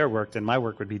would do their work, then my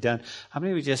work would be done. How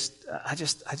many I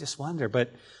just wonder.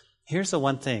 But here's the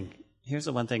one thing.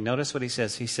 Notice what he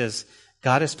says. He says,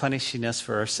 God is punishing us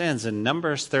for our sins. In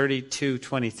Numbers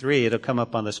 32:23, it'll come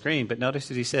up on the screen, but notice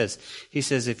what he says. He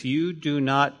says, if you do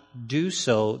not do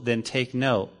so, then take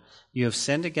note. You have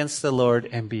sinned against the Lord,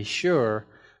 and be sure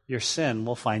your sin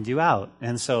will find you out.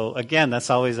 And so, again, that's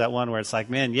always that one where it's like,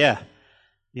 man, yeah,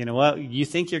 you know what? You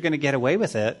think you're going to get away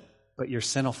with it, but your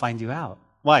sin will find you out.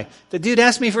 Why? The dude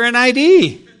asked me for an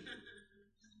ID.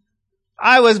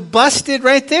 I was busted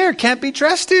right there. Can't be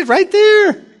trusted right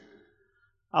there.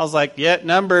 I was like, yeah,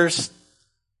 numbers,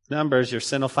 your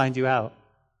sin will find you out.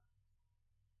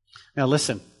 Now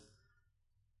listen,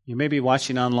 you may be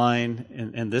watching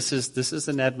online, and this is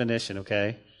an admonition,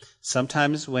 okay?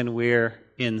 Sometimes when we're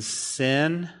in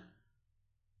sin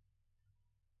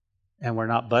and we're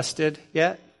not busted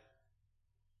yet,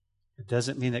 it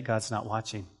doesn't mean that God's not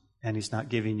watching and He's not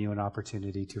giving you an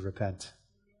opportunity to repent.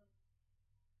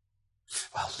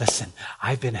 Well, listen,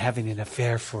 I've been having an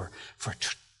affair for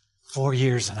 4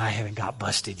 years and I haven't got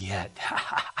busted yet.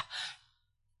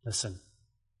 listen,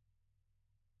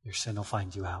 your sin will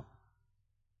find you out.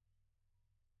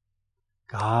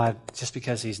 God, just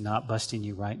because He's not busting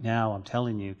you right now, I'm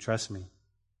telling you, trust me,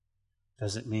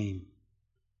 doesn't mean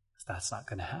that's not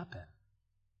going to happen.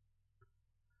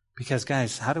 Because,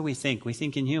 guys, how do we think? We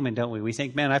think in human, don't we? We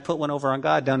think, man, I put one over on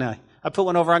God, don't I? I put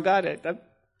one over on God.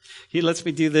 He lets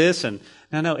me do this. And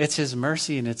no, it's His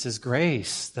mercy and it's His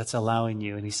grace that's allowing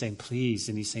you. And He's saying, please.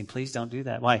 And He's saying, please don't do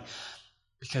that. Why?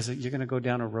 Because you're going to go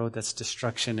down a road that's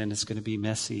destruction and it's going to be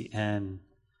messy. And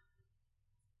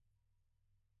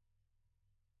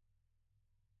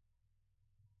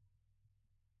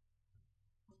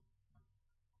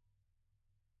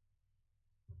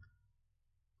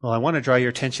well, I want to draw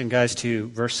your attention, guys, to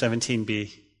verse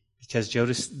 17b, because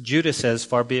Judas says,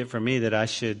 far be it from me that I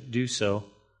should do so.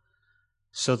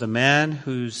 So the man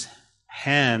whose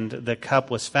hand the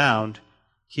cup was found,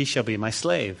 he shall be my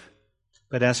slave.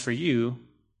 But as for you,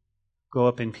 go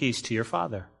up in peace to your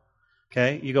father.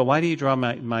 Okay? You go, why do you draw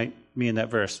me in that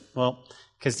verse? Well,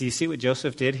 because do you see what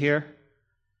Joseph did here?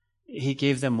 He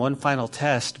gave them one final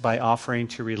test by offering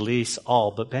to release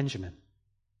all but Benjamin.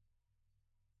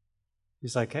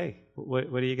 He's like, hey,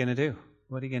 what are you going to do?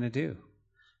 What are you going to do?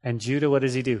 And Judah, what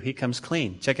does he do? He comes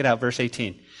clean. Check it out, verse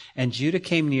 18. And Judah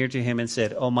came near to him and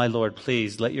said, oh, my Lord,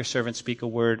 please let your servant speak a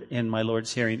word in my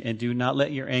Lord's hearing, and do not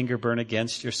let your anger burn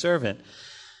against your servant,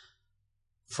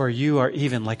 for you are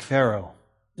even like Pharaoh.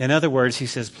 In other words, he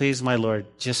says, please, my Lord,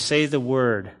 just say the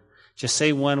word. Just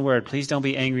say one word. Please don't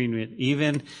be angry with me,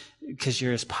 even because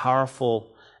you're as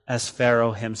powerful as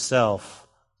Pharaoh himself.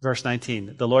 Verse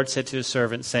 19, the Lord said to his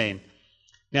servant, saying,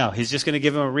 now, he's just going to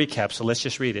give him a recap, so let's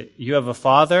just read it. You have a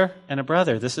father and a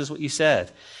brother. This is what you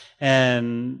said.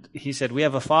 And he said, we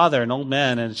have a father, an old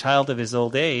man, and a child of his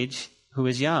old age who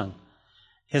is young.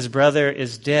 His brother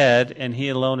is dead, and he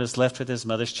alone is left with his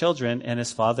mother's children, and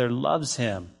his father loves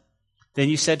him. Then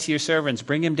you said to your servants,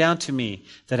 bring him down to me,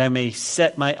 that I may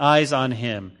set my eyes on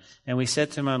him. And we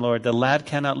said to my Lord, the lad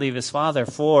cannot leave his father,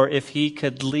 for if he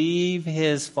could leave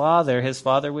his father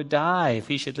would die. If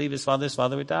he should leave his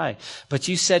father would die. But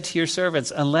you said to your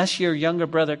servants, unless your younger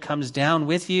brother comes down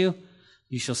with you,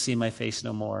 you shall see my face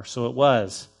no more. So it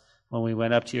was, when we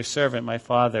went up to your servant, my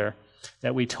father,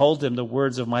 that we told him the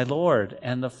words of my Lord.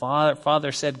 And the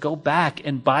father said, go back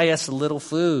and buy us a little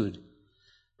food.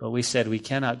 But we said, we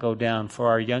cannot go down, for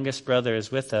our youngest brother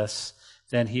is with us.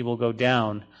 Then he will go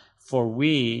down, for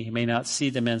we may not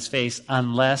see the man's face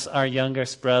unless our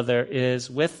youngest brother is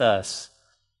with us.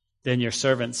 Then your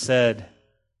servant,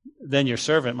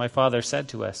 my father, said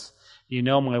to us, you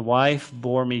know, my wife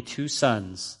bore me 2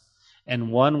 sons,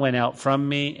 and one went out from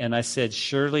me, and I said,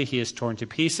 surely he is torn to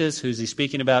pieces. Who's he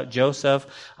speaking about? Joseph.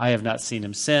 I have not seen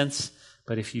him since.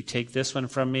 But if you take this one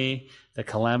from me, the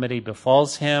calamity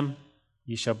befalls him.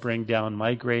 You shall bring down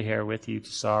my gray hair with you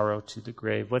to sorrow to the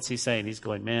grave. What's he saying? He's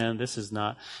going, man, this is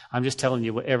not, I'm just telling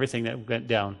you everything that went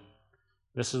down.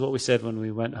 This is what we said when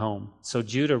we went home. So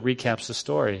Judah recaps the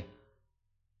story.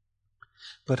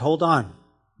 But hold on,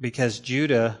 because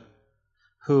Judah,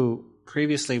 who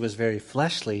previously was very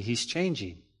fleshly, he's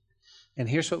changing. And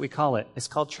here's what we call it. It's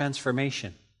called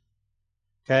transformation.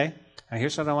 Okay? Now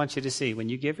here's what I want you to see. When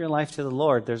you give your life to the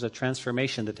Lord, there's a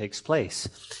transformation that takes place.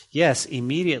 Yes,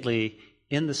 immediately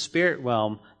in the spirit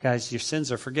realm, guys, your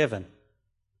sins are forgiven.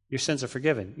 Your sins are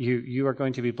forgiven. You are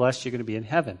going to be blessed. You're going to be in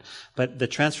heaven. But the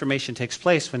transformation takes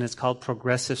place when it's called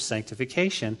progressive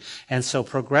sanctification. And so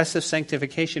progressive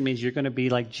sanctification means you're going to be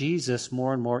like Jesus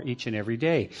more and more each and every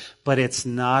day. But it's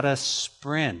not a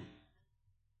sprint.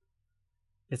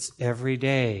 It's every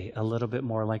day a little bit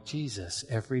more like Jesus.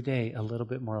 Every day a little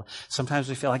bit more. Sometimes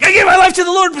we feel like, I give my life to the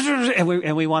Lord.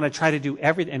 And we want to try to do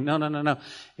everything. No.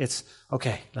 It's,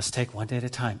 okay, let's take one day at a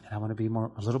time. And I want to be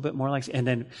a little bit more like, and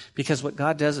then, because what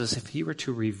God does is if He were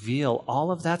to reveal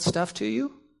all of that stuff to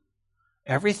you,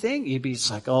 everything, you'd be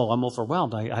like, oh, I'm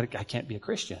overwhelmed. I can't be a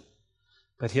Christian.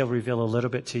 But He'll reveal a little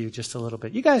bit to you, just a little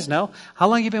bit. You guys know, how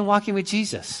long have you been walking with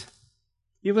Jesus?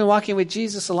 You've been walking with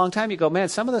Jesus a long time. You go, man,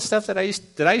 some of the stuff that I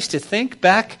used to think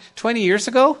back 20 years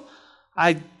ago,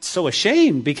 I'm so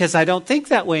ashamed because I don't think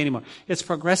that way anymore. It's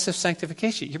progressive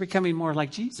sanctification. You're becoming more like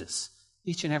Jesus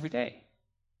each and every day.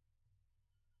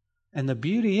 And the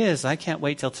beauty is, I can't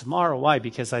wait till tomorrow. Why?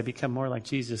 Because I become more like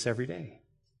Jesus every day.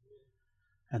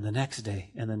 And the next day,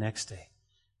 and the next day.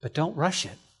 But don't rush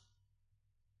it.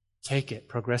 Take it.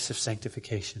 Progressive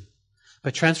sanctification.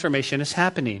 But transformation is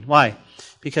happening. Why?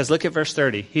 Because look at verse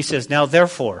 30. He says, now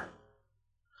therefore,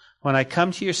 when I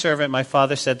come to your servant, my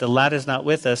father said, the lad is not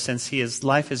with us, since his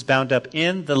life is bound up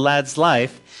in the lad's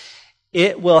life.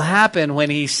 It will happen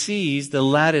when he sees the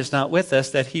lad is not with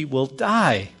us that he will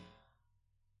die.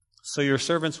 So your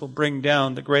servants will bring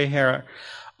down the gray hair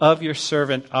of your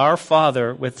servant, our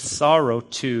father, with sorrow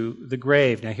to the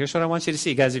grave. Now here's what I want you to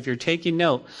see, guys. If you're taking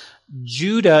note,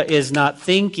 Judah is not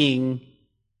thinking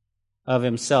of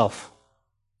himself.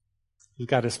 He's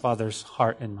got his father's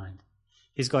heart in mind.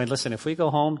 He's going, listen, if we go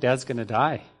home, Dad's going to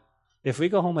die. If we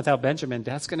go home without Benjamin,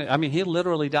 Dad's going to, he'll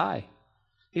literally die.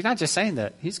 He's not just saying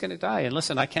that. He's going to die. And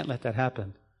listen, I can't let that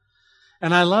happen.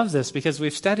 And I love this because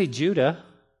we've studied Judah,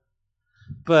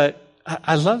 but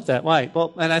I love that. Why?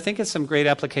 Well, and I think it's some great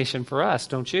application for us,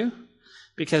 don't you?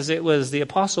 Because it was the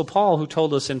Apostle Paul who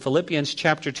told us in Philippians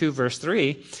chapter 2, verse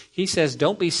 3, he says,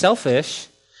 don't be selfish.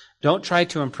 Don't try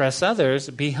to impress others.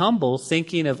 Be humble,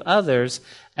 thinking of others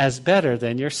as better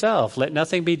than yourself. Let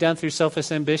nothing be done through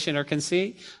selfish ambition or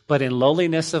conceit, but in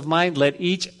lowliness of mind, let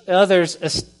each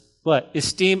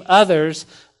esteem others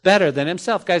better than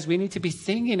himself. Guys, we need to be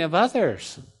thinking of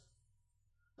others.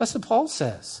 That's what Paul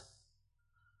says.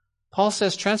 Paul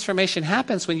says transformation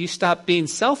happens when you stop being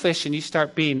selfish and you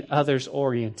start being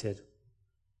others-oriented.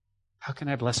 How can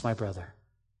I bless my brother?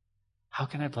 How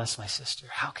can I bless my sister?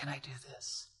 How can I do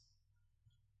this?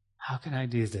 How can I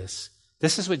do this?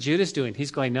 This is what Judah's doing.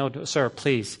 He's going, no, sir,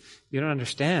 please. You don't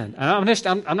understand.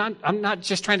 I'm not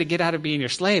just trying to get out of being your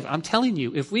slave. I'm telling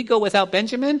you, if we go without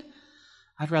Benjamin,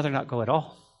 I'd rather not go at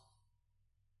all.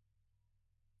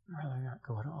 I'd rather not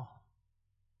go at all.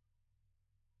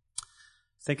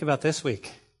 Think about this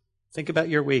week. Think about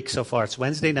your week so far. It's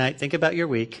Wednesday night. Think about your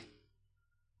week.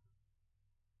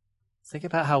 Think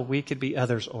about how we could be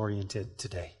others-oriented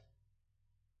today.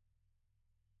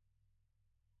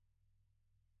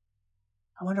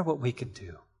 I wonder what we could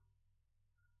do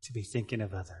to be thinking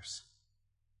of others.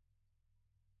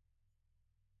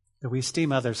 That we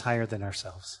esteem others higher than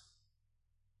ourselves.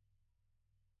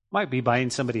 Might be buying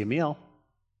somebody a meal.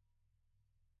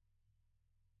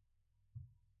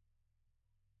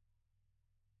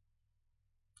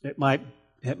 It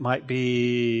might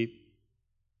be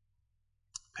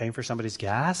paying for somebody's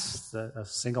gas, a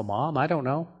single mom, I don't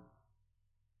know.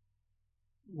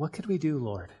 What could we do,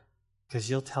 Lord? Because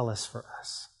you'll tell us for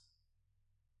us.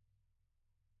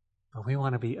 But we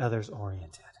want to be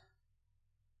others-oriented.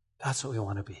 That's what we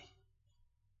want to be.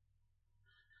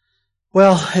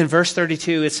 Well, in verse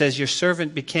 32, it says, your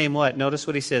servant became what? Notice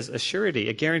what he says, a surety,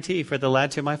 a guarantee for the lad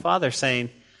to my father,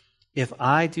 saying, if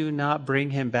I do not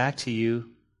bring him back to you,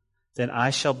 then I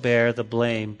shall bear the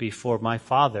blame before my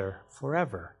father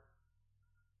forever.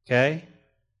 Okay?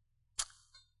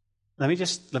 Let me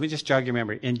just jog your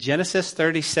memory. In Genesis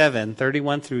 37,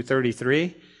 31 through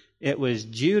 33, it was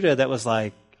Judah that was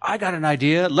like, I got an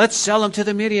idea. Let's sell him to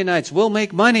the Midianites. We'll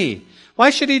make money. Why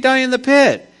should he die in the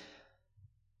pit?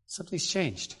 Something's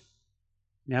changed.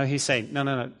 Now he's saying,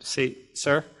 no. See,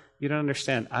 sir, you don't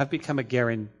understand. I've become a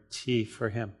guarantee for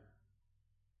him.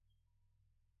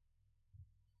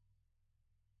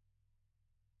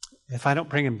 If I don't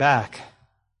bring him back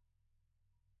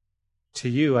to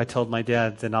you, I told my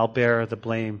dad, then I'll bear the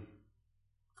blame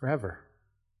forever.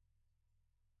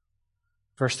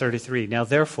 Verse 33, now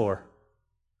therefore,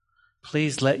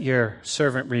 please let your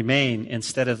servant remain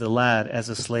instead of the lad as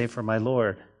a slave for my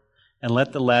Lord, and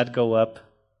let the lad go up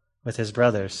with his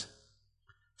brothers.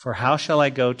 For how shall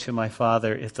I go to my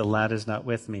father if the lad is not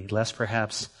with me, lest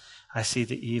perhaps I see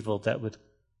the evil that would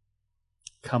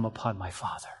come upon my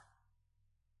father?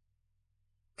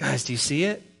 Guys, do you see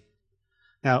it?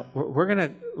 Now,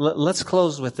 let's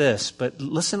close with this, but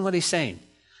listen what he's saying.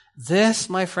 This,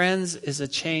 my friends, is a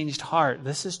changed heart.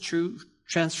 This is true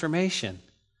transformation.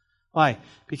 Why?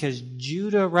 Because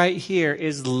Judah right here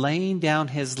is laying down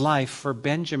his life for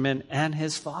Benjamin and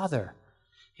his father.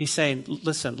 He's saying,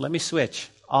 listen, let me switch.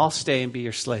 I'll stay and be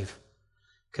your slave.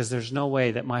 Because there's no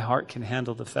way that my heart can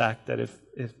handle the fact that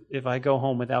if I go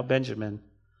home without Benjamin,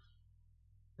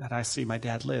 that I see my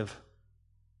dad live.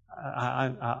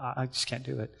 I just can't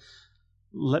do it.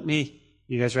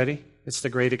 You guys ready? It's the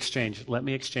great exchange. Let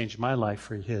me exchange my life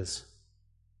for his.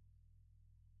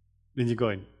 And you're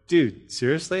going, dude,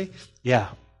 seriously? Yeah.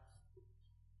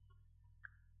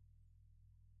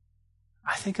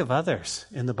 I think of others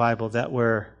in the Bible that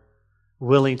were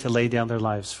willing to lay down their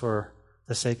lives for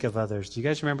the sake of others. Do you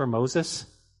guys remember Moses?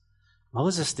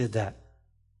 Moses did that.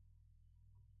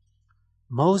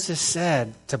 Moses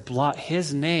said to blot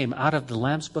his name out of the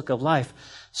Lamb's Book of Life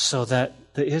so that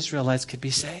the Israelites could be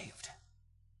saved.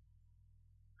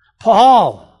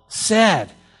 Paul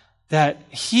said that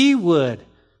he would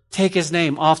take his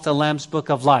name off the Lamb's Book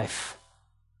of Life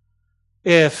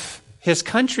if his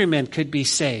countrymen could be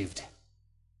saved.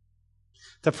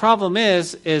 The problem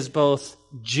is both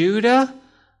Judah,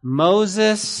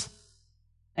 Moses,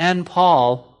 and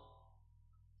Paul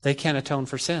They can't atone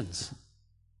for sins.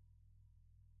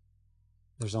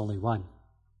 There's only one.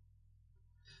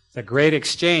 The great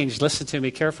exchange, listen to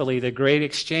me carefully, the great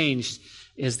exchange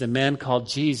is the man called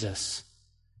Jesus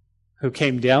who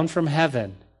came down from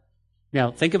heaven.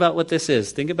 Now, think about what this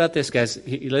is. Think about this, guys.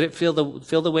 Let it feel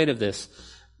the weight of this.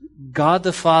 God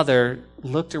the Father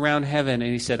looked around heaven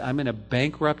and he said, I'm going to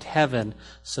bankrupt heaven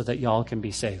so that y'all can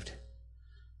be saved.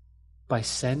 By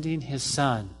sending his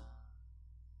Son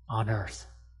on earth.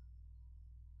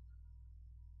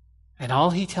 And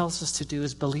all he tells us to do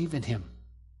is believe in him.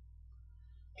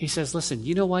 He says, listen,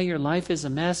 you know why your life is a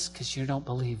mess? Because you don't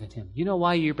believe in him. You know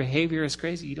why your behavior is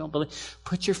crazy? You don't believe.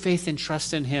 Put your faith and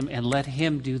trust in him and let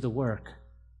him do the work.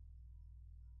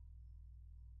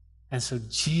 And so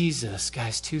Jesus,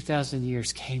 guys, 2,000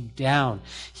 years came down.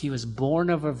 He was born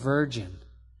of a virgin.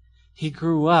 He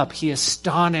grew up. He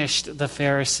astonished the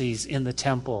Pharisees in the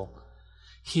temple.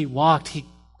 He walked. He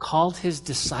called his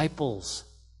disciples.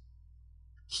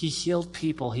 He healed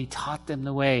people. He taught them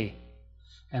the way.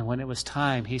 And when it was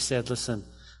time, he said, listen,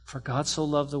 for God so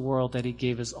loved the world that he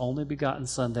gave his only begotten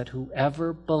Son, that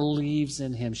whoever believes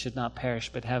in him should not perish,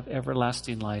 but have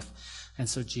everlasting life. And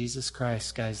so Jesus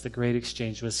Christ, guys, the great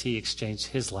exchange was he exchanged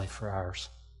his life for ours.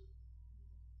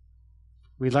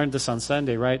 We learned this on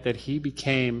Sunday, right? That he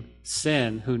became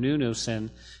sin, who knew no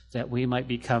sin, that we might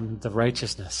become the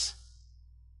righteousness.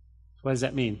 What does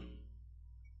that mean?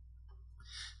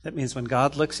 That means when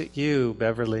God looks at you,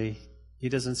 Beverly, he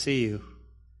doesn't see you.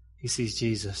 He sees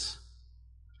Jesus.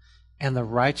 And the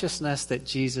righteousness that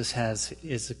Jesus has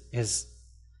is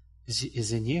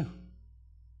in you.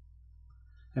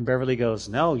 And Beverly goes,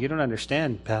 no, you don't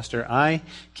understand, Pastor. I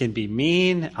can be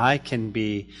mean. I'm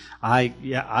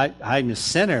a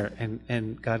sinner.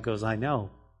 And God goes, I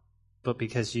know. But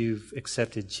because you've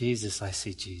accepted Jesus, I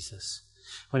see Jesus.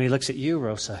 When he looks at you,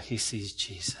 Rosa, he sees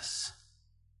Jesus.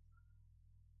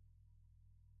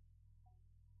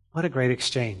 What a great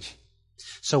exchange.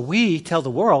 So we tell the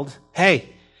world, hey,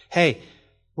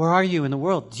 where are you in the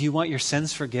world? Do you want your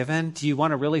sins forgiven? Do you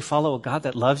want to really follow a God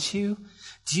that loves you?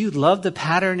 Do you love the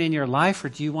pattern in your life, or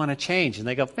do you want to change? And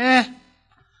they go, I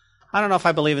don't know if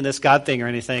I believe in this God thing or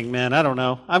anything, man. I don't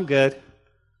know. I'm good.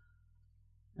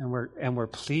 And we're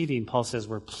pleading, Paul says,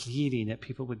 we're pleading that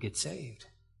people would get saved.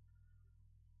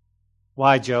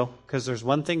 Why, Joe? Because there's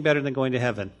one thing better than going to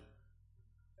heaven.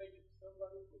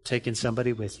 Taking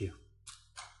somebody with you.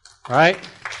 All right?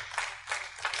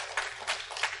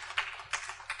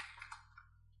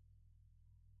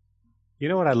 You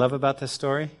know what I love about this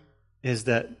story? Is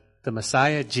that the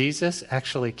Messiah, Jesus,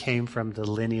 actually came from the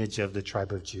lineage of the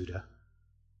tribe of Judah.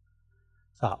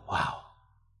 Thought, wow.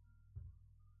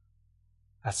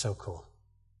 That's so cool.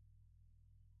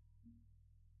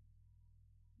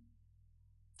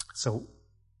 So,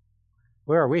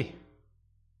 where are we?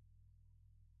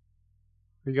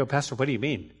 You go, Pastor, what do you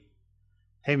mean?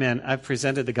 Hey man, I've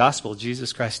presented the gospel.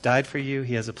 Jesus Christ died for you.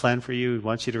 He has a plan for you. He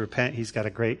wants you to repent. He's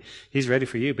ready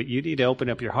for you, but you need to open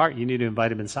up your heart. You need to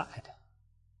invite him inside.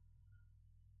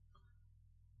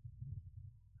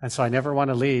 And so I never want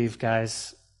to leave,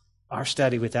 guys, our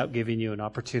study without giving you an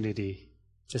opportunity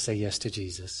to say yes to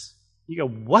Jesus. You go,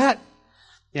 what?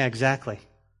 Yeah, exactly.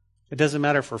 It doesn't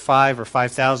matter for 5 or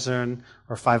 5,000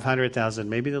 or 500,000.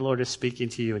 Maybe the Lord is speaking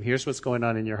to you, and here's what's going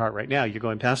on in your heart right now. You're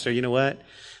going, Pastor, you know what?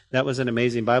 That was an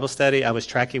amazing Bible study. I was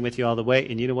tracking with you all the way,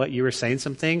 and you know what? You were saying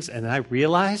some things, and I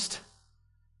realized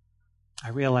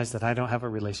that I don't have a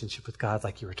relationship with God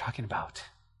like you were talking about.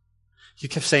 You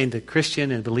kept saying the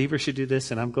Christian and believer should do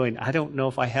this, and I'm going, I don't know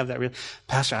if I have that.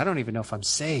 Pastor, I don't even know if I'm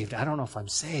saved. I don't know if I'm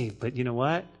saved, but you know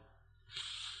what?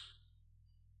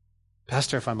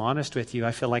 Pastor, if I'm honest with you,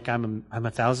 I feel like I'm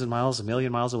 1,000 miles,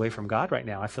 1,000,000 miles away from God right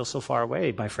now. I feel so far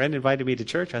away. My friend invited me to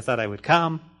church. I thought I would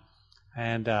come.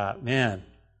 And man.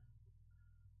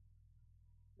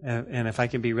 And if I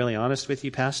can be really honest with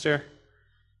you, Pastor,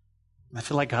 I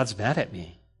feel like God's mad at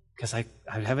me because I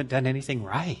haven't done anything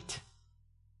right.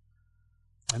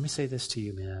 Let me say this to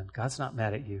you, man. God's not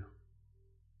mad at you.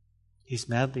 He's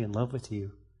madly in love with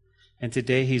you. And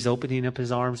today he's opening up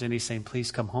his arms and he's saying,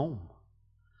 please come home.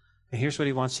 And here's what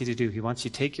he wants you to do. He wants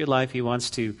you to take your life. He wants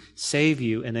to save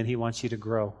you, and then he wants you to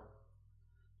grow.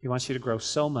 He wants you to grow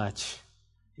so much.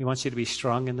 He wants you to be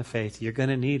strong in the faith. You're going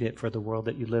to need it for the world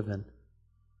that you live in.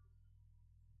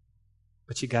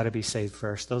 But you got to be saved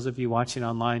first. Those of you watching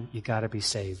online, you got to be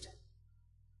saved.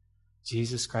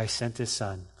 Jesus Christ sent his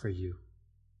Son for you.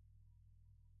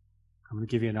 I'm going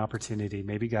to give you an opportunity.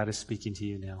 Maybe God is speaking to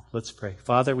you now. Let's pray.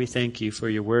 Father, we thank you for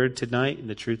your word tonight and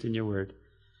the truth in your word.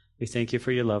 We thank you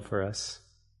for your love for us.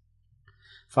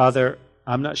 Father,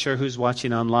 I'm not sure who's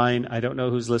watching online. I don't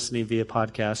know who's listening via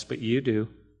podcast, but you do.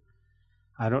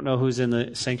 I don't know who's in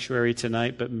the sanctuary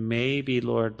tonight, but maybe,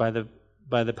 Lord, by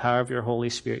the power of your Holy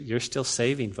Spirit, you're still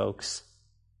saving folks.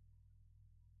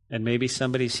 And maybe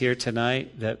somebody's here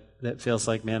tonight that feels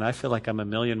like, man, I feel like I'm a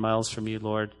million miles from you,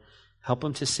 Lord. Help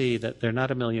them to see that they're not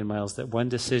a million miles, that one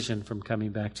decision from coming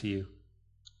back to you.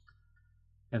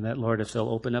 And that, Lord, if they'll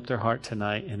open up their heart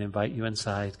tonight and invite you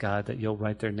inside, God, that you'll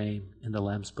write their name in the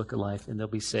Lamb's Book of Life and they'll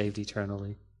be saved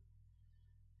eternally.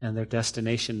 And their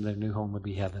destination, their new home would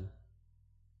be heaven.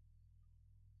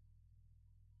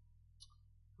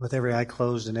 With every eye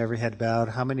closed and every head bowed,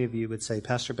 how many of you would say,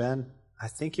 Pastor Ben, I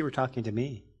think you were talking to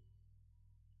me.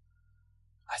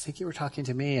 I think you were talking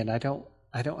to me, and I don't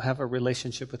have a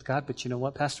relationship with God, but you know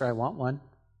what, Pastor, I want one.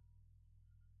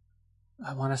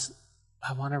 I want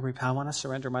to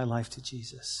surrender my life to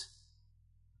Jesus.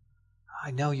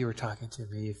 I know you were talking to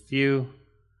me.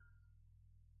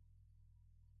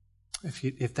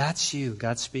 If that's you,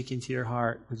 God's speaking to your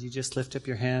heart, would you just lift up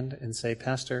your hand and say,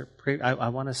 Pastor, I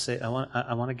want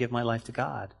to give my life to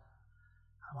God.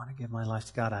 I want to give my life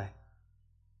to God.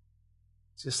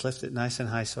 Just lift it nice and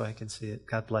high so I can see it.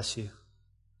 God bless you.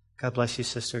 God bless you,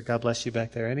 sister. God bless you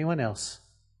back there. Anyone else?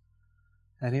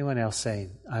 Anyone else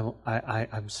saying,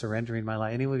 I'm surrendering my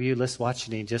life? Any of you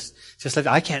watching, just lift.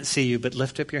 I can't see you, but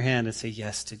lift up your hand and say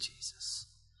yes to Jesus.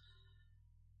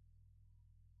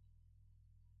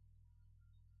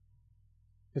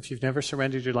 If you've never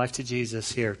surrendered your life to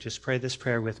Jesus, here, just pray this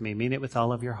prayer with me. Mean it with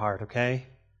all of your heart, okay?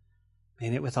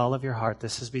 Mean it with all of your heart.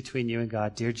 This is between you and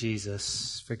God. Dear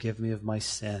Jesus, forgive me of my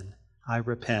sin. I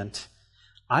repent.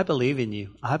 I believe in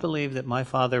you. I believe that my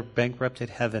Father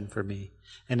bankrupted heaven for me.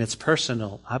 And it's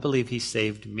personal. I believe He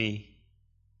saved me.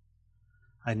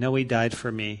 I know He died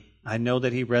for me. I know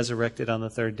that He resurrected on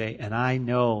the third day. And I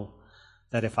know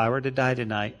that if I were to die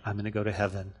tonight, I'm going to go to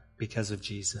heaven because of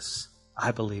Jesus.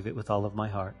 I believe it with all of my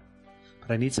heart.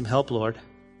 But I need some help, Lord.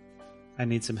 I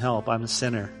need some help. I'm a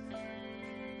sinner.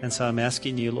 And so I'm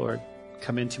asking you, Lord,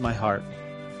 come into my heart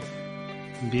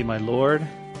and be my Lord,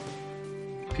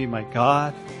 be my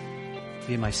God,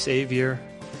 be my Savior,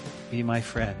 be my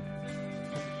friend.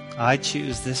 I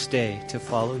choose this day to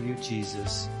follow you,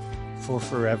 Jesus, for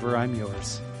forever I'm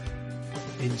yours.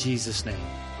 In Jesus' name,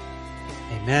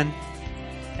 amen.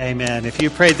 Amen. If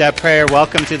you prayed that prayer,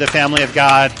 welcome to the family of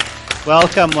God.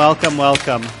 Welcome, welcome,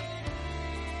 welcome.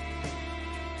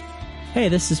 Hey,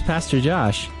 this is Pastor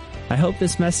Josh. I hope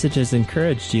this message has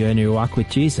encouraged you in your walk with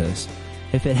Jesus.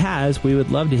 If it has, we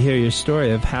would love to hear your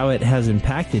story of how it has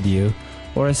impacted you,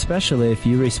 or especially if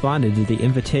you responded to the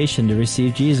invitation to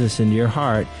receive Jesus into your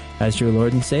heart as your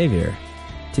Lord and Savior.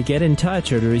 To get in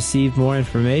touch or to receive more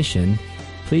information,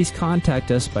 please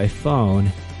contact us by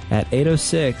phone at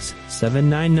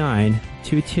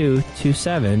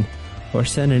 806-799-2227 or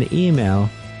send an email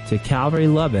to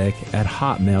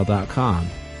calvarylubbock@hotmail.com.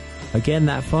 Again,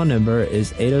 that phone number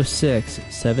is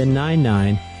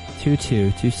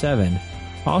 806-799-2227.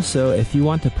 Also, if you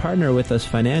want to partner with us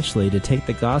financially to take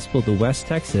the gospel to West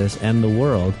Texas and the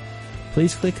world,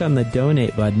 please click on the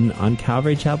donate button on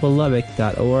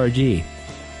calvarychapellubbock.org.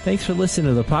 Thanks for listening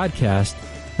to the podcast.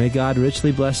 May God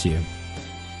richly bless you.